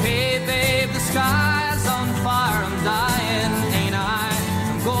 Hey babe, the sky's on fire, I'm dying, ain't I?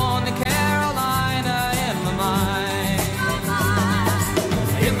 I'm going to Carolina in my mind.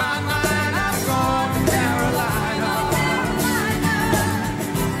 In my mind, I'm going to Carolina.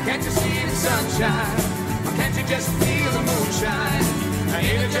 Can't you see the sunshine? Or can't you just feel the moonshine?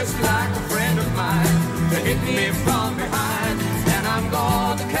 Ain't it just like a friend of mine that hit me from behind? And I'm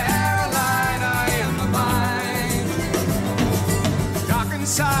going to Carolina in my mind. Dark and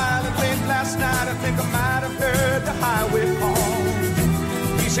silent late last night, I think I might have heard the highway call.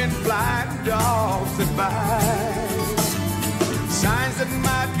 He sent flying dogs advice. Signs that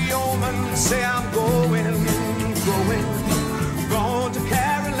might be omens say I'm going to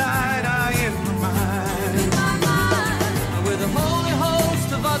Carolina in my mind. With a holy host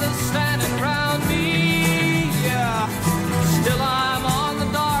of others standing around me, yeah. Still I'm on the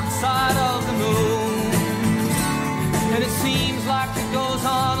dark side of the moon, and it seems like it goes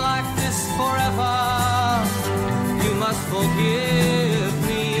on like this forever. You must forgive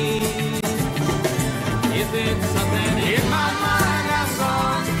me if it's something in my mind. I'm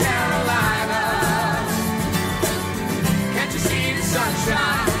going to Carolina.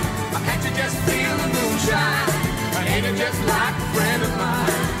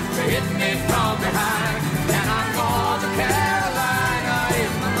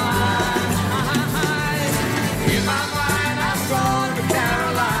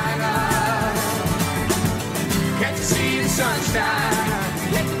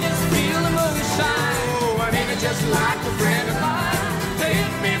 like a friend of mine to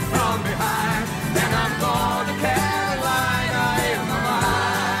hit me from behind. Then I'm going to Carolina in my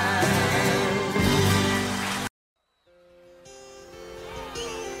mind.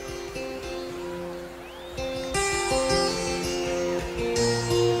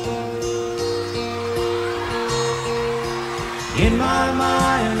 In my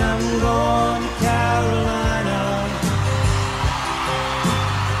mind, I'm going to Carolina.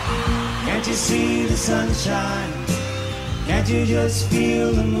 Can't you see the sunshine? Can't you just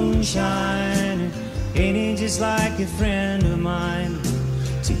feel the moonshine? Ain't it just like a friend of mine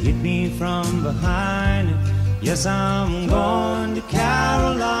to hit me from behind? Yes, I'm going to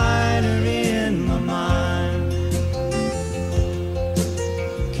Carolina in my mind.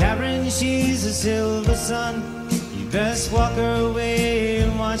 Karen, she's a silver sun. You best walk her away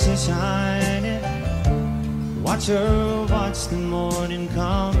and watch her shine. Watch her watch the morning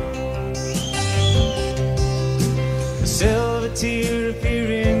come. A silver tear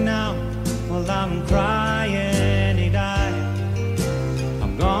appearing now while I'm crying he died.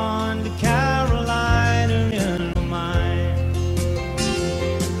 I'm gone to Carolina in my mind.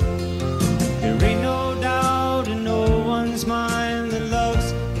 There ain't no doubt in no one's mind that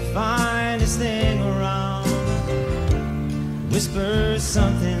love's the finest thing around. Whisper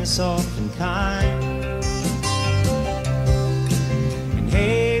something soft and kind. And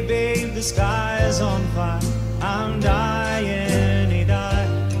hey babe, the sky's on fire. I'm dying, he died.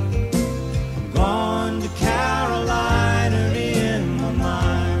 I'm gone to Carolina in my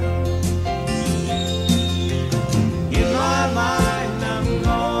mind. In my mind, I'm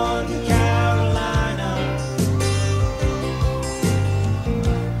gone to Carolina.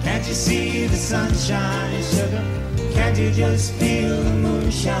 Can't you see the sunshine, sugar? Can't you just feel the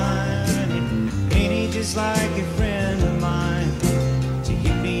moonshine? Ain't he just like a friend of mine to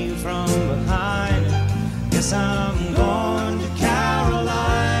hit me from behind? Yes, I'm going to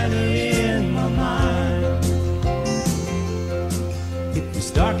Carolina in my mind. It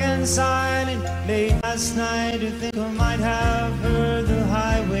was dark and silent late last night. I think I might have heard the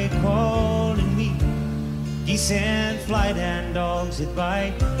highway calling me. Geese in flight and dogs that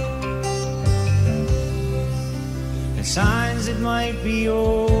bite. And signs that might be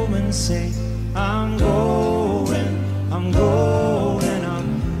omens say I'm going, I'm going,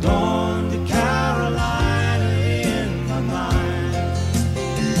 I'm gone to Carolina in my mind.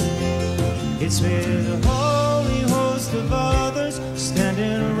 It's with a holy host of others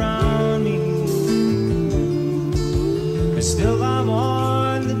standing around me, but still I'm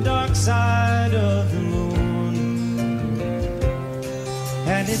on the dark side of the moon.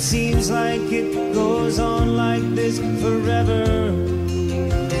 And it seems like it goes on like this forever.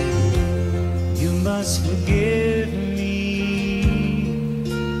 You must forgive me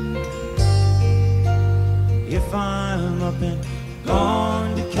if I'm up and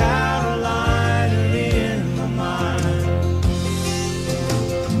gone to Carolina in my mind.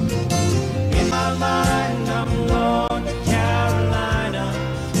 In my mind, I'm gone to Carolina.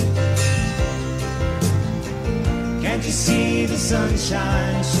 Can't you see the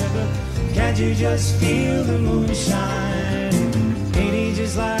sunshine, sugar? Can't you just feel the moonshine? Ain't he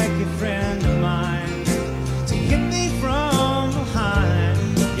just like a friend of mine to hit me from behind?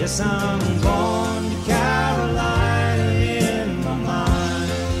 Yes, I'm going to Carolina in my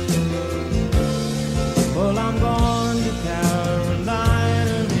mind. Well, I'm going to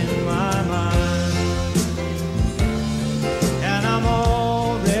Carolina in my mind. And I'm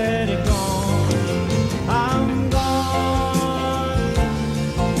already gone. I'm gone.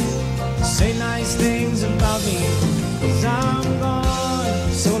 Say nice things about me, 'cause I'm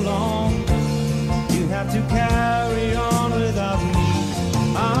gone so long. You have to carry on without me.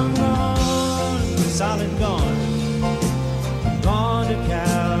 I'm gone, solid gone. Gone to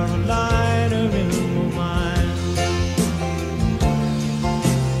Carolina in my mind.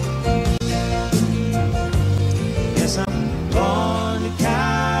 Yes, I'm gone to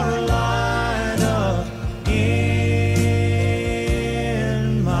Carolina in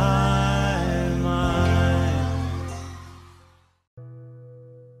my mind.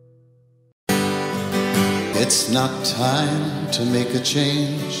 It's not time to make a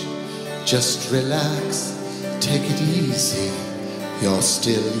change. Just relax, take it easy. You're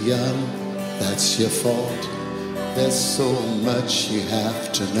still young, that's your fault. There's so much you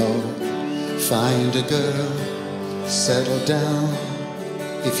have to know. Find a girl, settle down.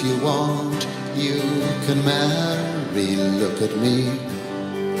 If you want, you can marry. Look at me,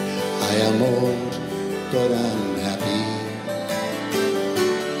 I am old, but I'm happy.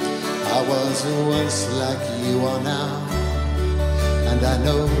 I was once like you are now, and I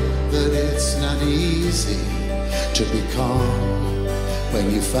know that it's not easy. to be calm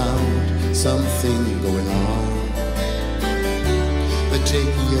when you found something going on. But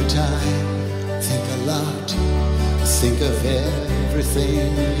take your time, think a lot, think of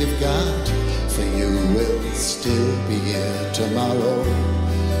everything you've got. For you will still be here tomorrow,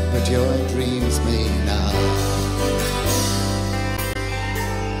 but your dreams may not.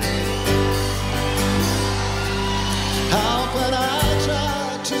 How can I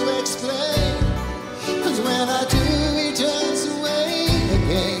try to explain? 'Cause when I do, he turns away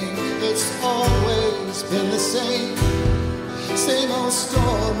again. It's always been the same old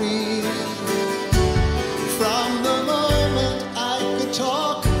story. From the moment I could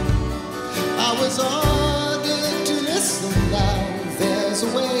talk, I was ordered to listen. Now there's a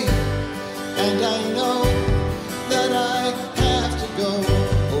way, and I know that I have to go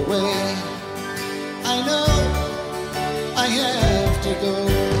away. I know I have to go.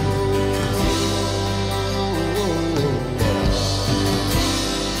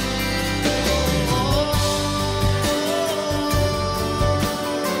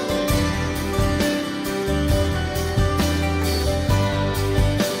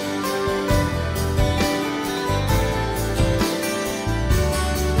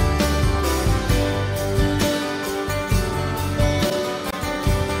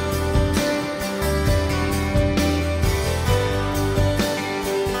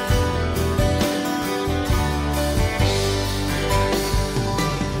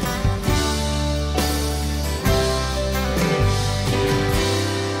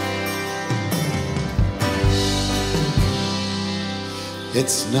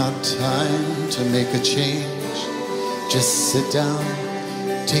 It's not time to make a change. Just sit down,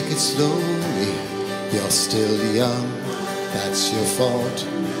 take it slowly. You're still young, that's your fault.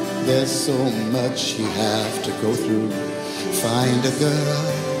 There's so much you have to go through. Find a girl,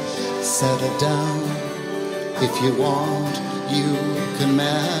 settle down. If you want, you can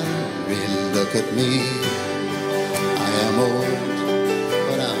marry. Look at me, I am old,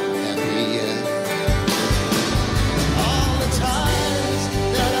 but I'm happy, yeah. All the times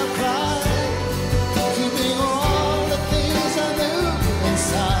that I cried, keeping all the things I knew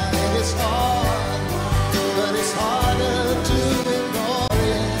inside. It's hard, but it's harder to ignore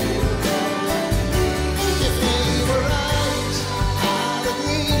it. If they were right, I'd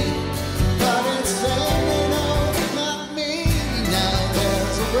agree, but instead they know not me. Now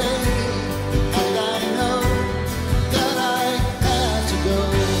there's a way, and I know that I have to go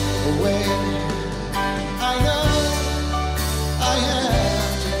away. I know I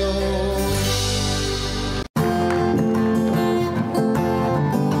have to go.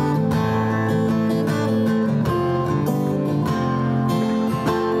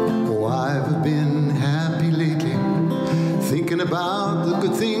 Oh, I've been happy lately, thinking about the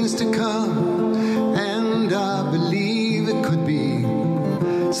good things to come, and I believe it could be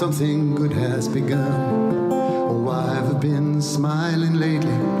something good has begun. Oh, I've been smiling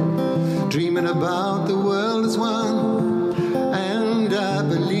lately, dreaming about the world as one, and I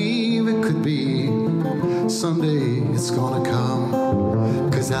believe it could be someday it's gonna come.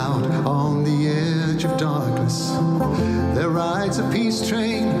 'Cause out on the edge of darkness there rides a peace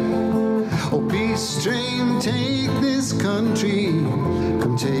train. Oh, peace train, take this country,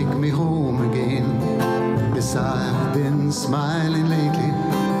 come take me home again. Yes, I've been smiling lately,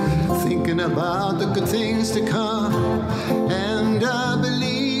 thinking about the good things to come, and I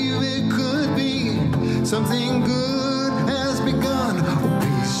believe it could be something good has begun. Oh,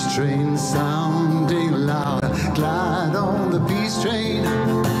 peace train sounding loud, glide on the peace train.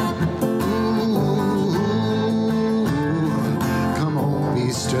 Ooh, come on,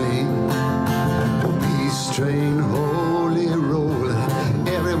 peace train. Oh, peace train, holy roll,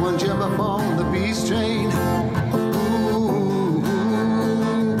 everyone jump up on the peace train. Ooh,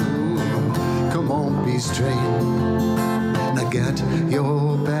 come on, peace train. Now get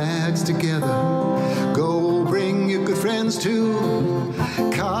your bags together, go bring your good friends too,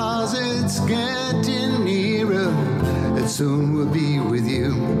 'cause it's getting nearer, it soon will be with you.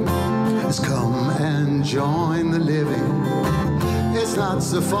 Let's come and join the living, it's not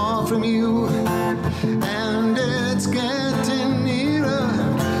so far from you, and it's getting nearer,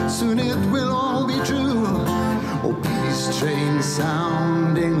 soon it will all be true. Oh, peace train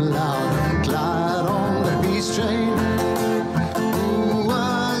sounding loud, glide on the peace train. Ooh,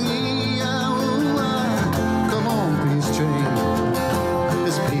 yeah, ooh, come on, peace train.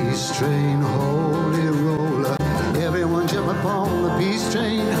 This peace train, holy roller, everyone jump upon the peace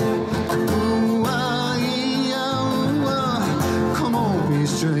train. Ooh, yeah, ooh, come on,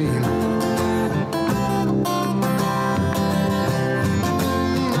 peace train.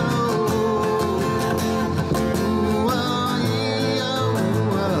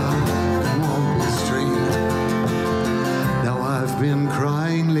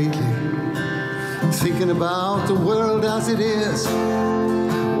 about the world as it is.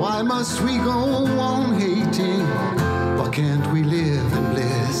 Why must we go on hating? Why can't we live in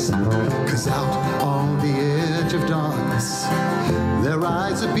bliss? 'Cause out on the edge of darkness there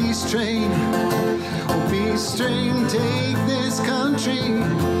rides a peace train. Oh, peace train, take this country,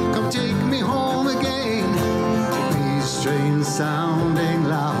 come take me home again. Peace train sounding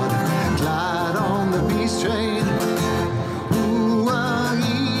loud, glide on the peace train.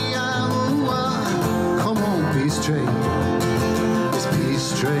 Peace train, this peace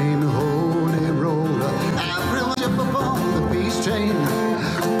train, holy roller, everyone jump upon the peace train.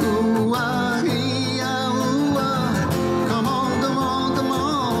 Ooh, ah, ooh, ah. Come on, come on, come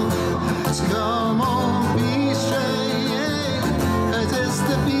on, let's come on, peace train, this is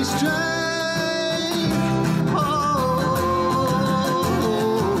the peace train. Oh,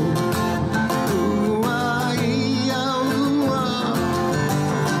 ooh, ah, ooh, ah.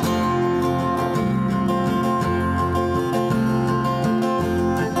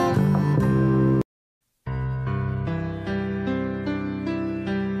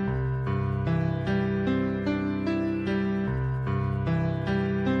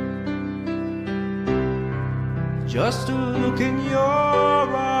 Just to look in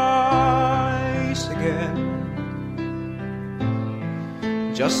your eyes again,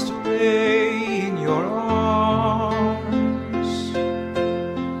 just to lay in your arms,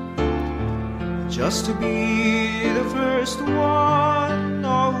 just to be the first one,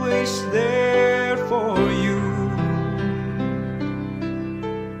 always there for you,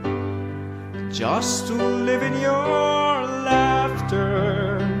 just to live in your laughter,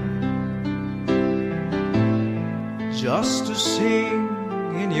 just to sing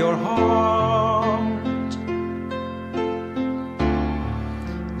in your heart,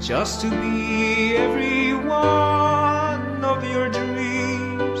 just to be every one of your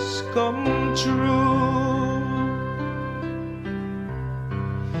dreams come true,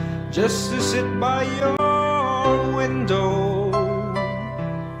 just to sit by your window,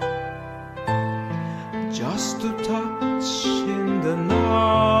 just to touch in the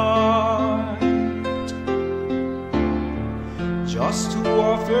night, just to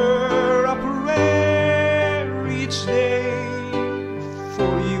offer a prayer each day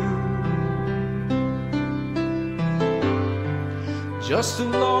for you, just to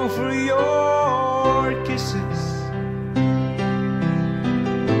long for your kisses,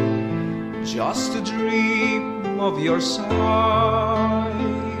 just to dream of your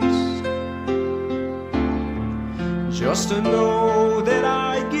sighs, just to know that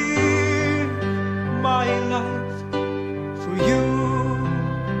I give my life for you.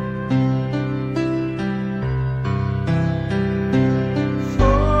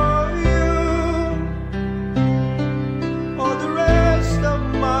 For you, all the rest of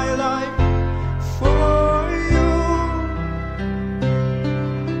my life. For you,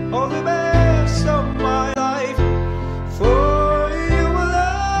 all the best of my life. For you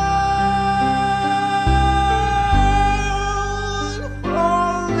alone,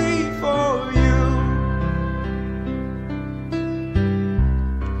 only for you.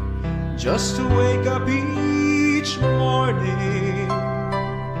 Just to wake up each morning,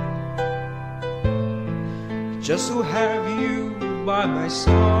 just to have you by my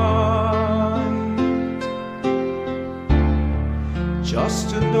side, just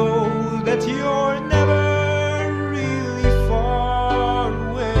to know that you're never really far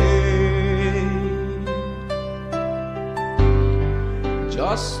away,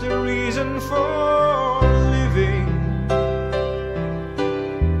 just a reason for living,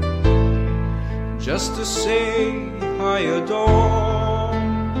 just to say I adore,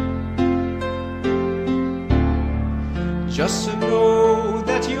 just to know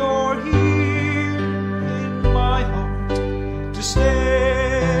that you're here in my heart to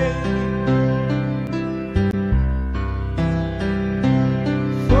stay.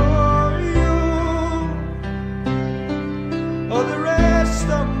 For you, all the rest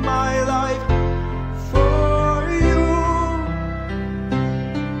of my life. For you,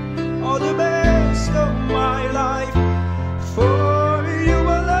 all the best of my life. For you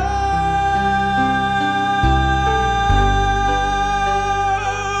alone,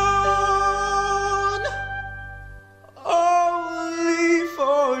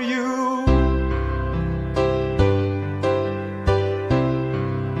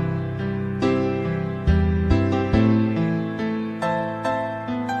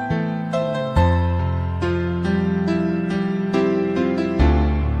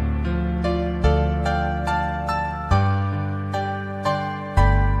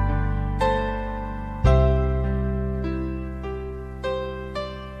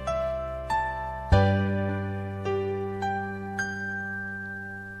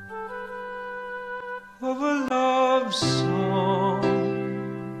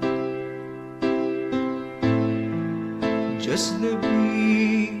 just the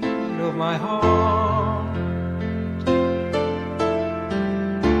beat of my heart,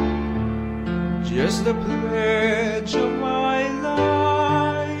 just the pledge of my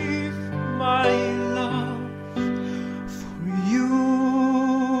life, my love for you.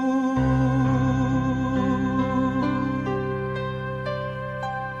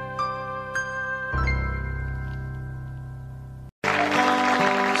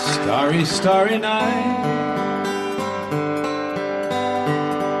 Starry, starry night,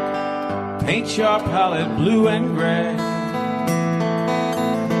 paint your palette blue and gray.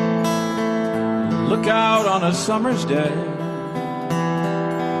 Look out on a summer's day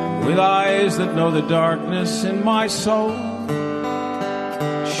with eyes that know the darkness in my soul.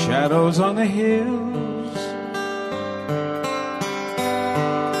 Shadows on the hills,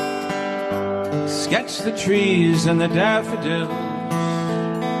 sketch the trees and the daffodils.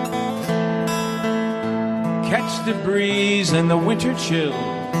 Catch the breeze and the winter chill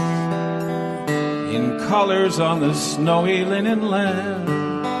in colors on the snowy linen land.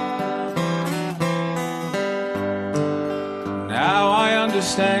 Now I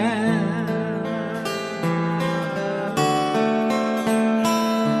understand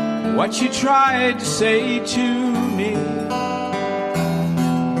what you tried to say to me, and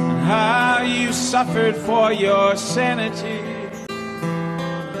how you suffered for your sanity.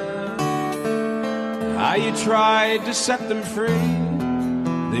 How you tried to set them free.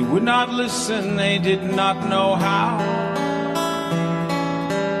 They would not listen, they did not know how.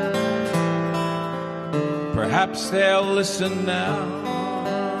 Perhaps they'll listen now.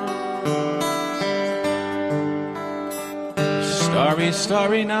 Starry,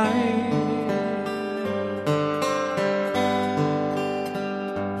 starry night,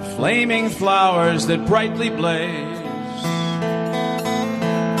 flaming flowers that brightly blaze,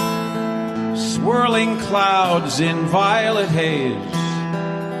 swirling clouds in violet haze,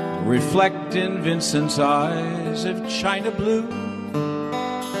 reflect in Vincent's eyes of china blue,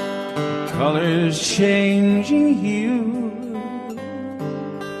 colors changing hue.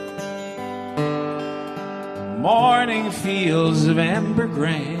 Morning fields of amber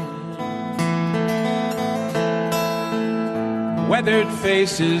grain, weathered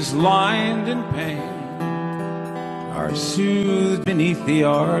faces lined in pain, are soothed beneath the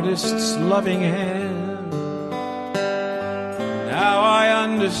artist's loving hand. Now I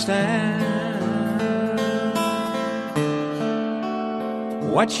understand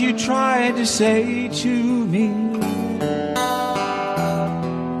what you tried to say to me,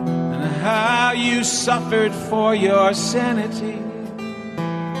 and how you suffered for your sanity,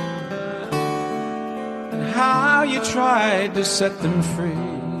 and how you tried to set them free.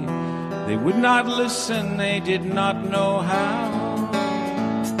 They would not listen, they did not know how.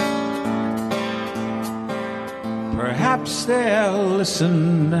 Perhaps they'll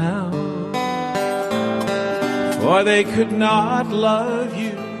listen now, for they could not love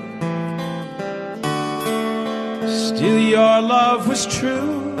you. Still your love was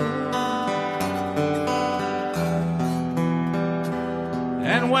true,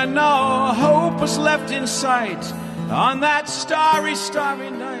 and when no hope was left in sight on that starry,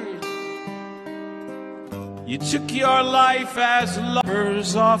 starry night, you took your life as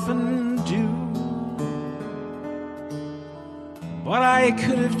lovers often do. But I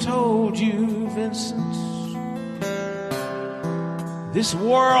could have told you, Vincent, this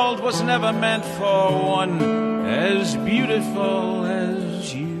world was never meant for one as beautiful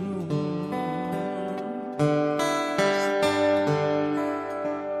as you.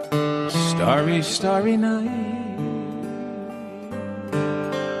 Starry, starry night,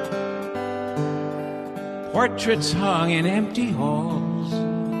 portraits hung in empty halls,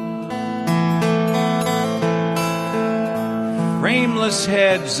 frameless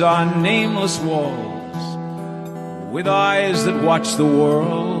heads on nameless walls, with eyes that watch the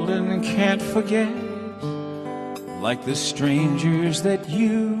world and can't forget, like the strangers that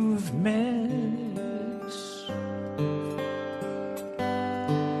you've met.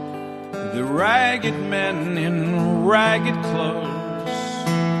 The ragged men in ragged clothes,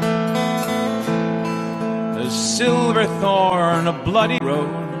 a silver thorn, a bloody rose,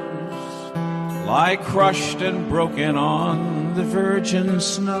 lie crushed and broken on the virgin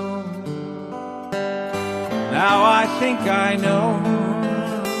snow. Now I think I know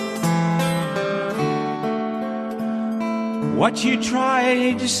what you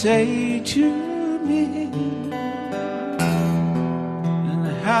tried to say to me, and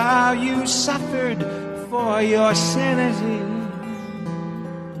how you suffered for your sanity,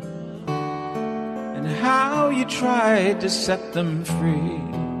 and how you tried to set them free.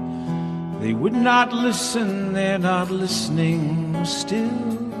 They would not listen, they're not listening still.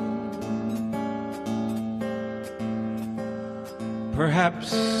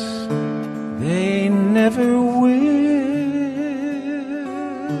 Perhaps they never will.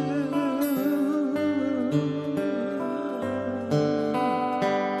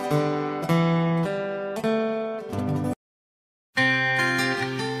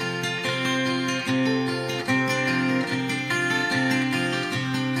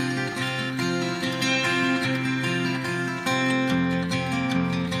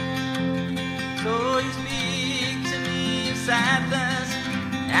 Sadness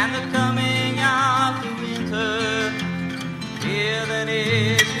and the coming of the winter. Fear that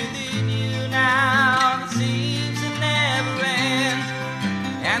is within you now that seems to never end,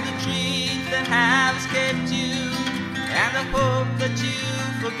 and the dreams that have escaped you, and the hope that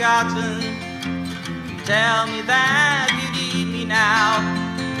you've forgotten. Tell me that you need me now.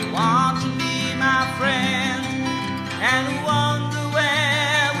 You want to be my friend, and wonder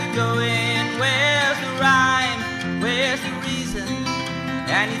where we're going. Where's the rhyme? Where's the reason?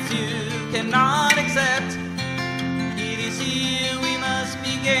 And it's you cannot accept. It is here we must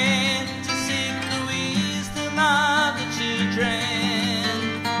begin to seek the wisdom of the children,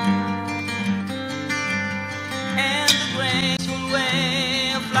 and the graceful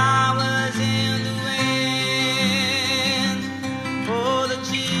way of flowers in the wind. For the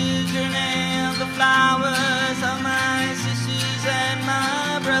children and the flowers are my sisters and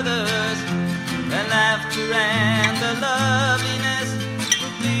my brothers. The laughter and the loveliness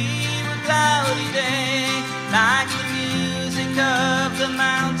will be a cloudy day, like the music of the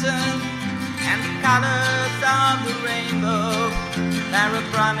mountain and the colors of the rainbow. They're a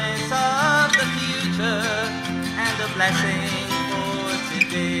promise of the future and a blessing for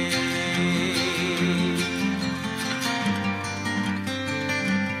today.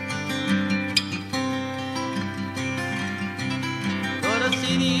 For the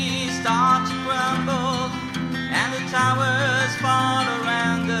city start to crumble and the towers fall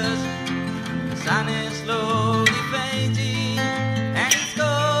around us. The sun is slowly fading and it's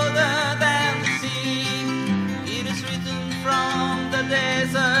colder than the sea. It is written from the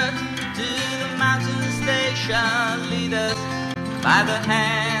desert to the mountains they shall lead us. By the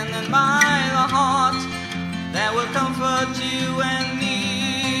hand and by the heart that will comfort you and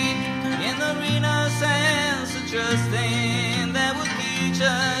me. In the renaissance of trusting that will teach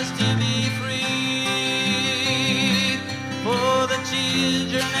us to be free. For the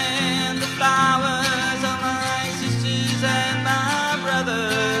children and the flowers are my sisters and my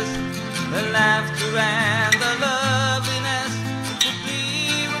brothers. The laughter and the loveliness will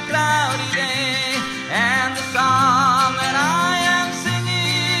be a cloudy day. And the song that I am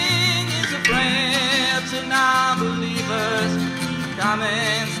singing is a prayer to non-believers. Come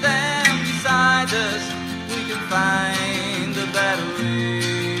and stand beside us, we can find a better way.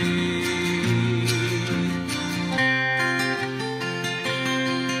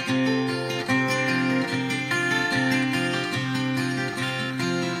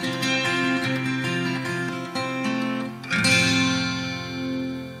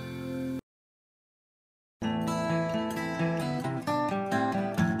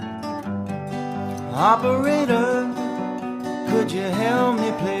 Operator, could you help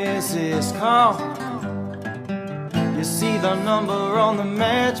me place this call? You see the number on the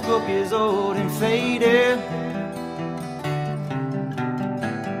matchbook is old and faded.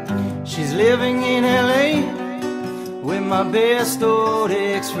 She's living in LA with my best old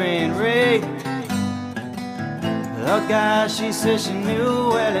ex-friend Ray. The guy she says she knew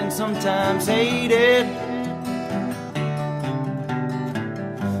well and sometimes hated.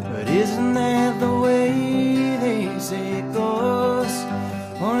 But isn't that the way they say it goes?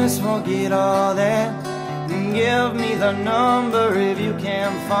 Well, let's forget all that and give me the number if you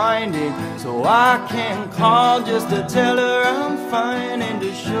can find it, so I can call just to tell her I'm fine and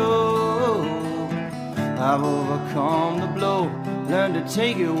to show I've overcome the blow, learned to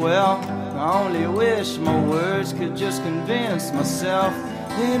take it well. I only wish my words could just convince myself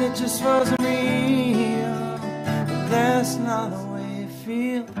that it just wasn't real. But that's not the way it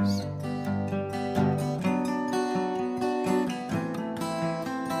feels.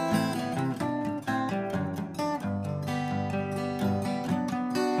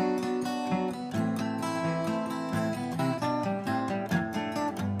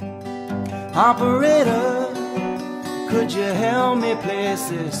 Operator, could you help me place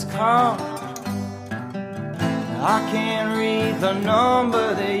this call? I can't read the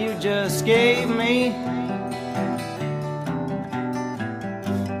number that you just gave me.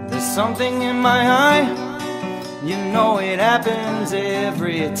 There's something in my eye, you know it happens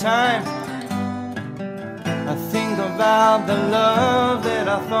every time. I think about the love that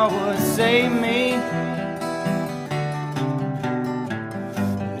I thought would save me.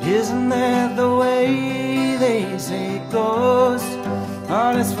 Isn't that the way they say it goes?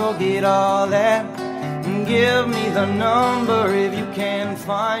 Oh, let's forget all that and give me the number if you can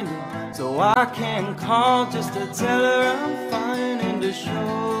find it, so I can call just to tell her I'm fine and to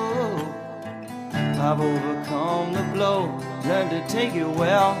show I've overcome the blow, learned to take it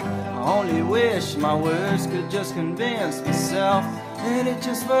well. I only wish my words could just convince myself that it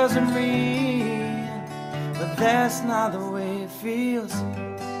just wasn't real, but that's not the way it feels.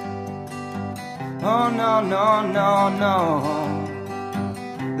 Oh no, no, no, no,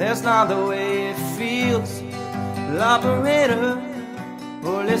 that's not the way it feels. Operator,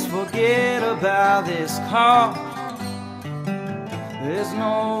 oh, let's forget about this call. There's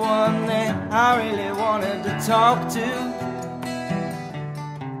no one that I really wanted to talk to.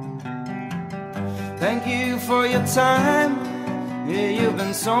 Thank you for your time. Yeah, you've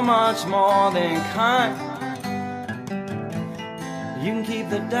been so much more than kind. You can keep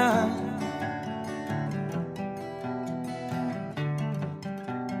the dime.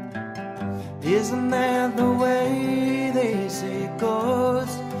 Isn't that the way they say it goes?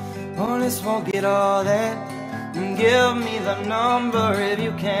 Oh, let's forget all that and give me the number if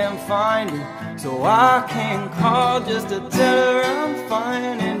you can find it, so I can call just to tell her I'm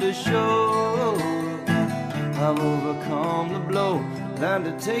fine and to show I've overcome the blow, learned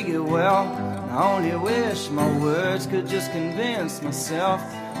to take it well. I only wish my words could just convince myself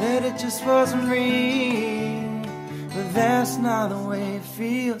that it just wasn't real, but that's not the way it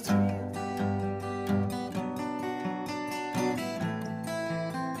feels.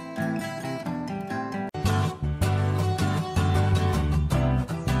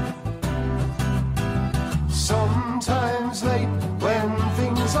 Sometimes late when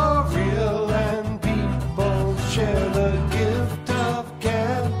things are real and people share the gift of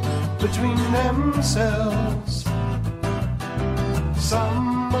gab between themselves.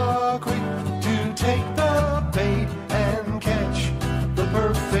 Some are quick to take the bait and catch the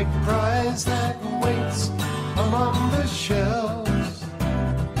perfect prize that waits among the shells.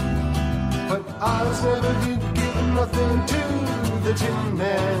 But I was never given nothing to the Tin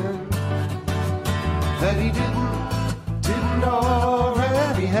Man that he didn't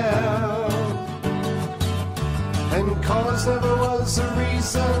already have. And cause never was a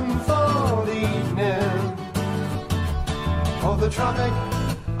reason for the evening or the Tropic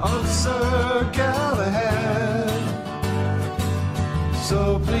of Sir Galahad.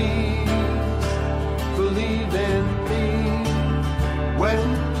 So please believe in me when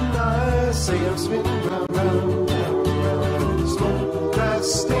I say I'm spinning round, round, round, round. Smoke that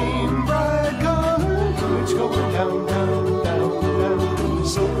stain bright garbage going down, down, down, down.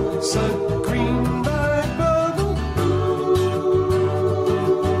 So green bright bubble.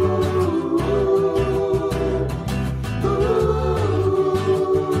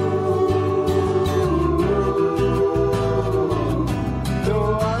 No,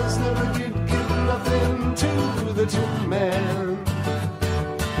 I was never given nothing to the Tin Man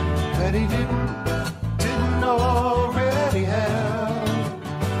that he didn't already have.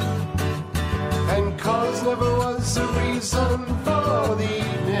 And cause never was a reason for the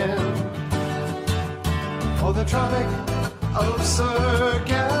evening or the Tropic of Sir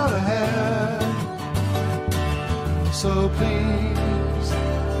Galahad. So please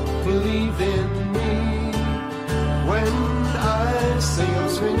believe in me when I say I'm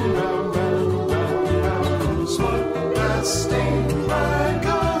swinging round, round, round, round. Smoke that stain bright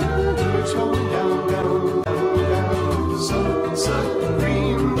garbage going down, down, down, down. So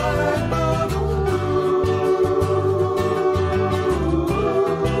green bright bubble.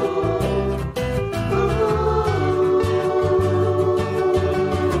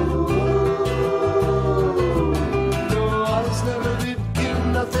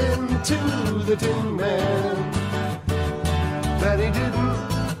 To the Tin Man that he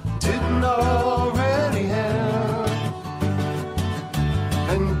didn't already have.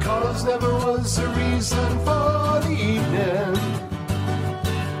 And cause never was a reason for the evening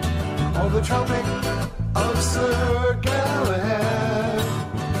or the Tropic of Sir Galahad.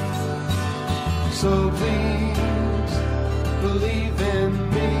 So please believe in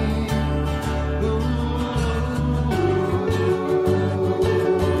me.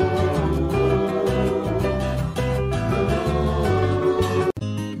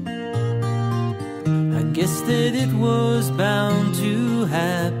 Guess that it was bound to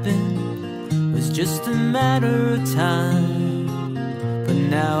happen, was just a matter of time. But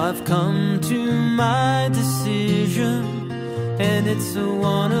now I've come to my decision, and it's a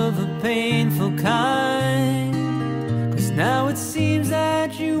one of a painful kind. it seems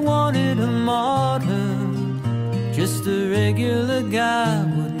that you wanted a martyr. Just a regular guy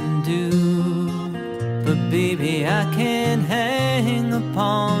wouldn't do. But baby, I can't hang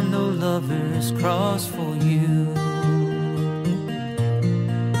upon no lover's cross for you.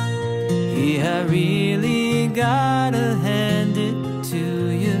 Yeah, I really gotta hand it to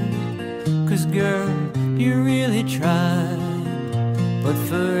you, 'cause girl, you really tried. But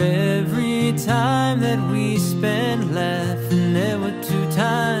for every time that we spent laughing, there were 2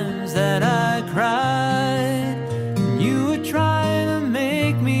 times that I cried. You were trying to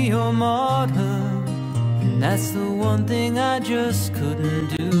make me your martyr, and that's the one thing I just couldn't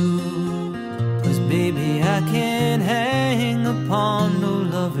do. 'Cause baby, I can't hang upon no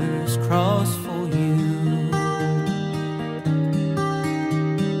lover's cross for you.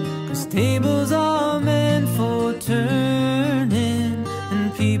 'Cause tables are meant for turning, and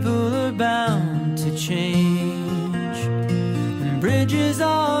people are bound to change, and bridges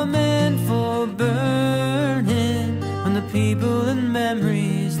are meant for burning, when the people and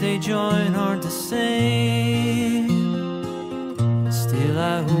memories they join aren't the same. Still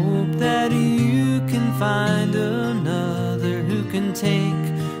I hope that you can find another who can take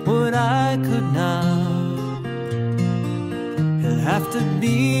what I could not. He'll have to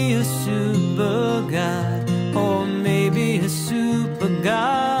be a super guy, or maybe a super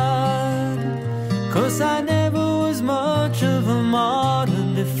god. 'Cause I never was much of a martyr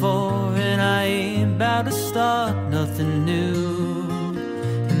before, and I ain't about to start nothing new.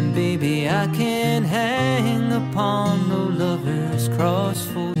 And baby, I can't hang upon no lover's cross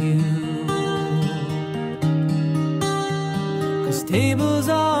for you. 'Cause tables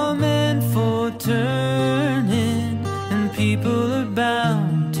are meant for turning, and people are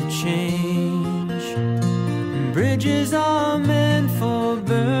bound to change, and bridges are meant for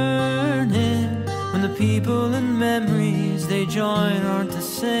burning, when the people and memories they join aren't the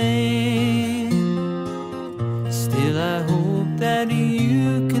same. Still I hope that you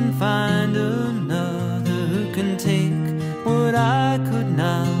can find another who can take what I could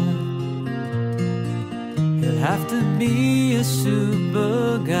not. He'll have to be a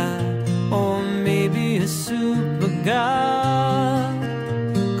super guy, or maybe a super god.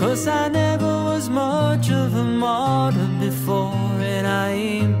 'Cause I never was much of a martyr before, and I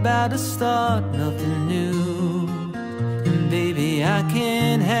ain't about to start nothing new. And baby, I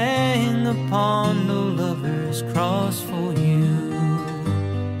can't hang upon no lover's cross for you.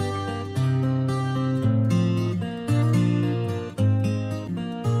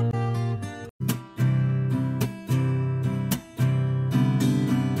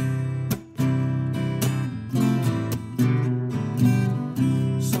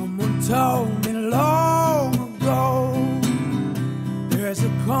 Told me long ago, there's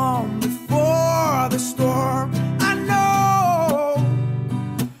a calm before the storm. I know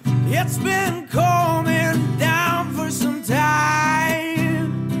it's been coming down for some time.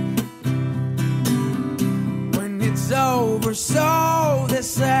 When it's over, so they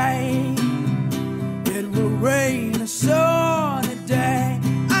say, it will rain a sunny day.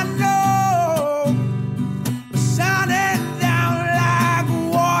 I know we're sounding down like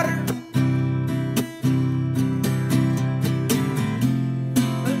water.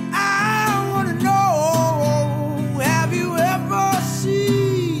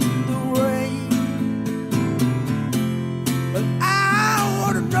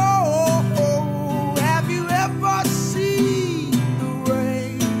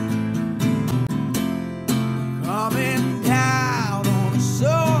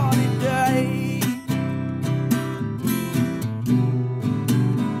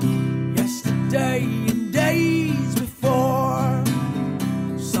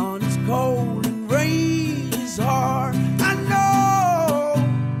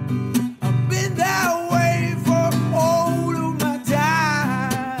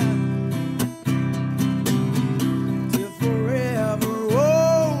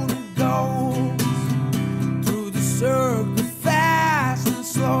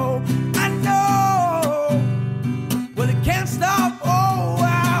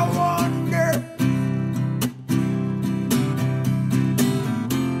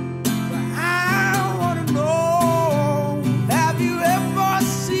 I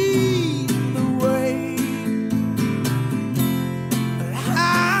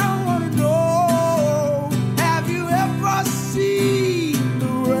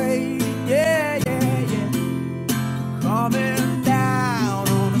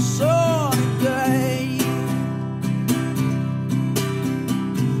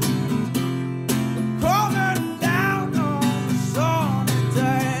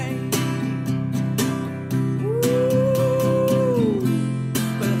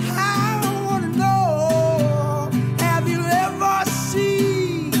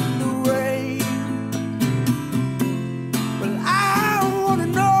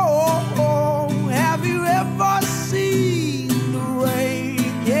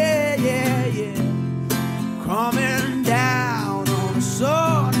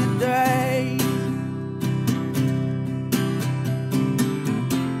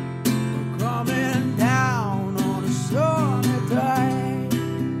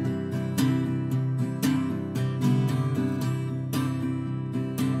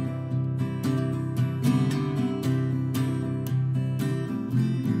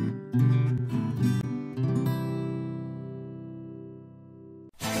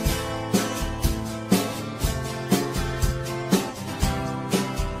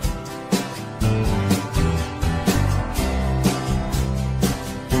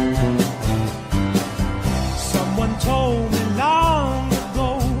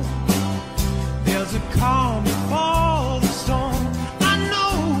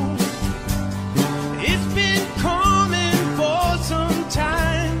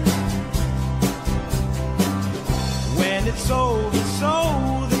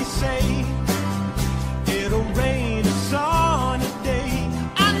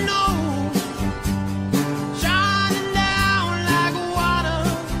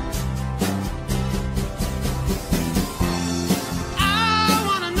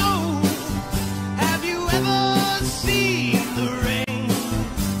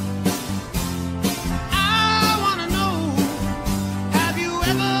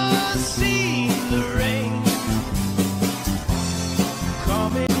ever seen the rain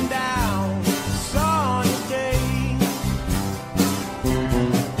coming down a sunny day?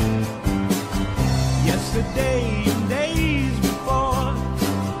 Yesterday and days before,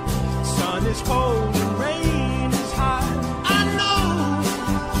 sun is cold and rain is hot. I know,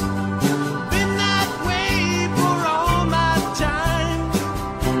 been that way for all my time.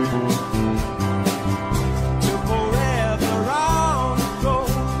 To forever on the go,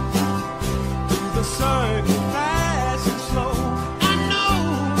 to the circle fast and slow. I know,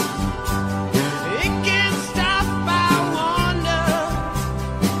 it can't stop, I wonder.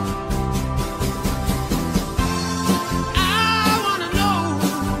 I wanna know,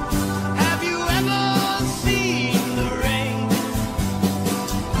 have you ever seen the rain?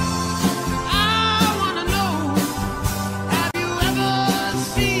 I wanna know, have you ever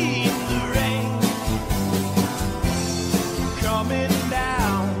seen the rain coming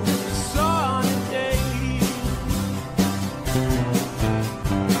down a sunny day?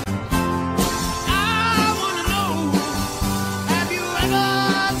 I wanna know, have you ever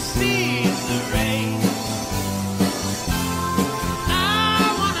seen the rain? I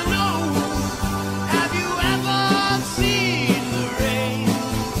wanna know, have you ever seen the rain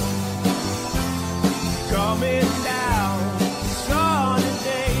coming down a sunny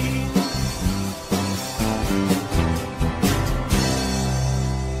day?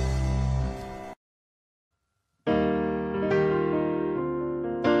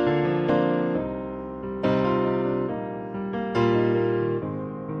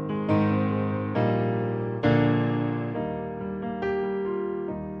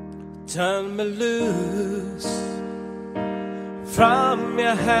 Turn me loose from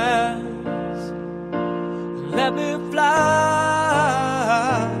your hands, let me fly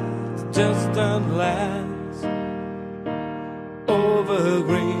to distant lands, over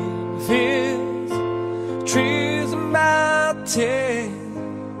green fields, trees and mountains,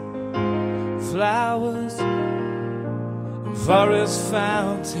 flowers and forest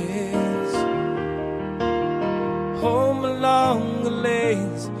fountains, home along the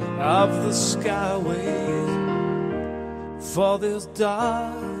lanes of the skyways. For this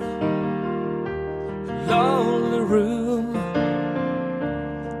dark, lonely room,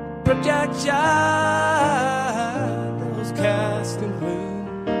 project shadows casting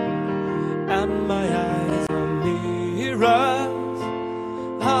gloom, and my eyes are mirrors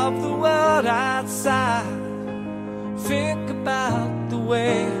of the world outside. Think about the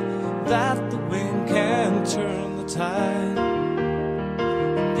way that the wind can turn the tide.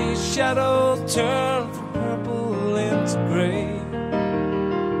 These shadows turn from purple into gray,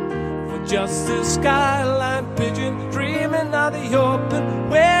 for just this skyline pigeon dreaming of the open,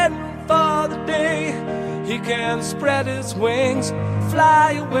 waiting for the day he can spread his wings,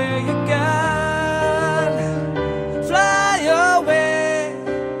 fly away again. Fly away,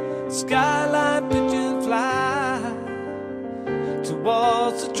 skyline pigeon, fly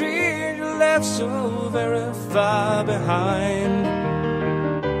towards the dream you left so very far behind.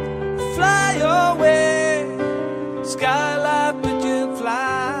 Fly away, skyline pigeon,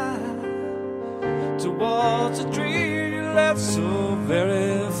 fly towards a dream you left so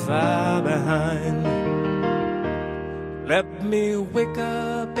very far behind. Let me wake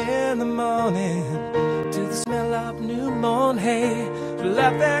up in the morning to the smell of new mown hay, to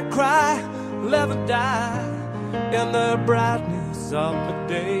laugh and cry, live and die in the brightness of the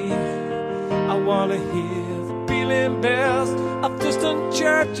day. I wanna hear the pealing bells of distant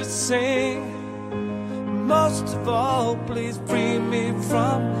churches sing. Most of all, please free me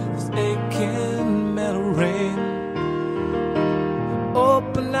from this aching metal ring.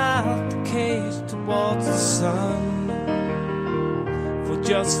 Open out the cage towards the sun, for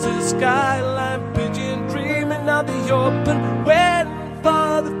just a skyline pigeon dreaming of the open, waiting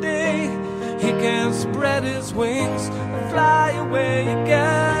for the day he can spread his wings and fly away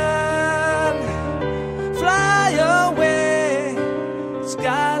again. Fly away,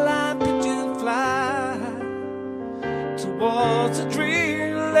 skyline pigeon, fly towards a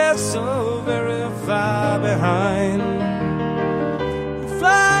dream left so very far behind.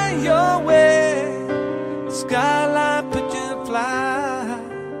 Fly away, skyline pigeon, fly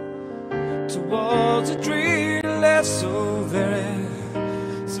towards a dream left so very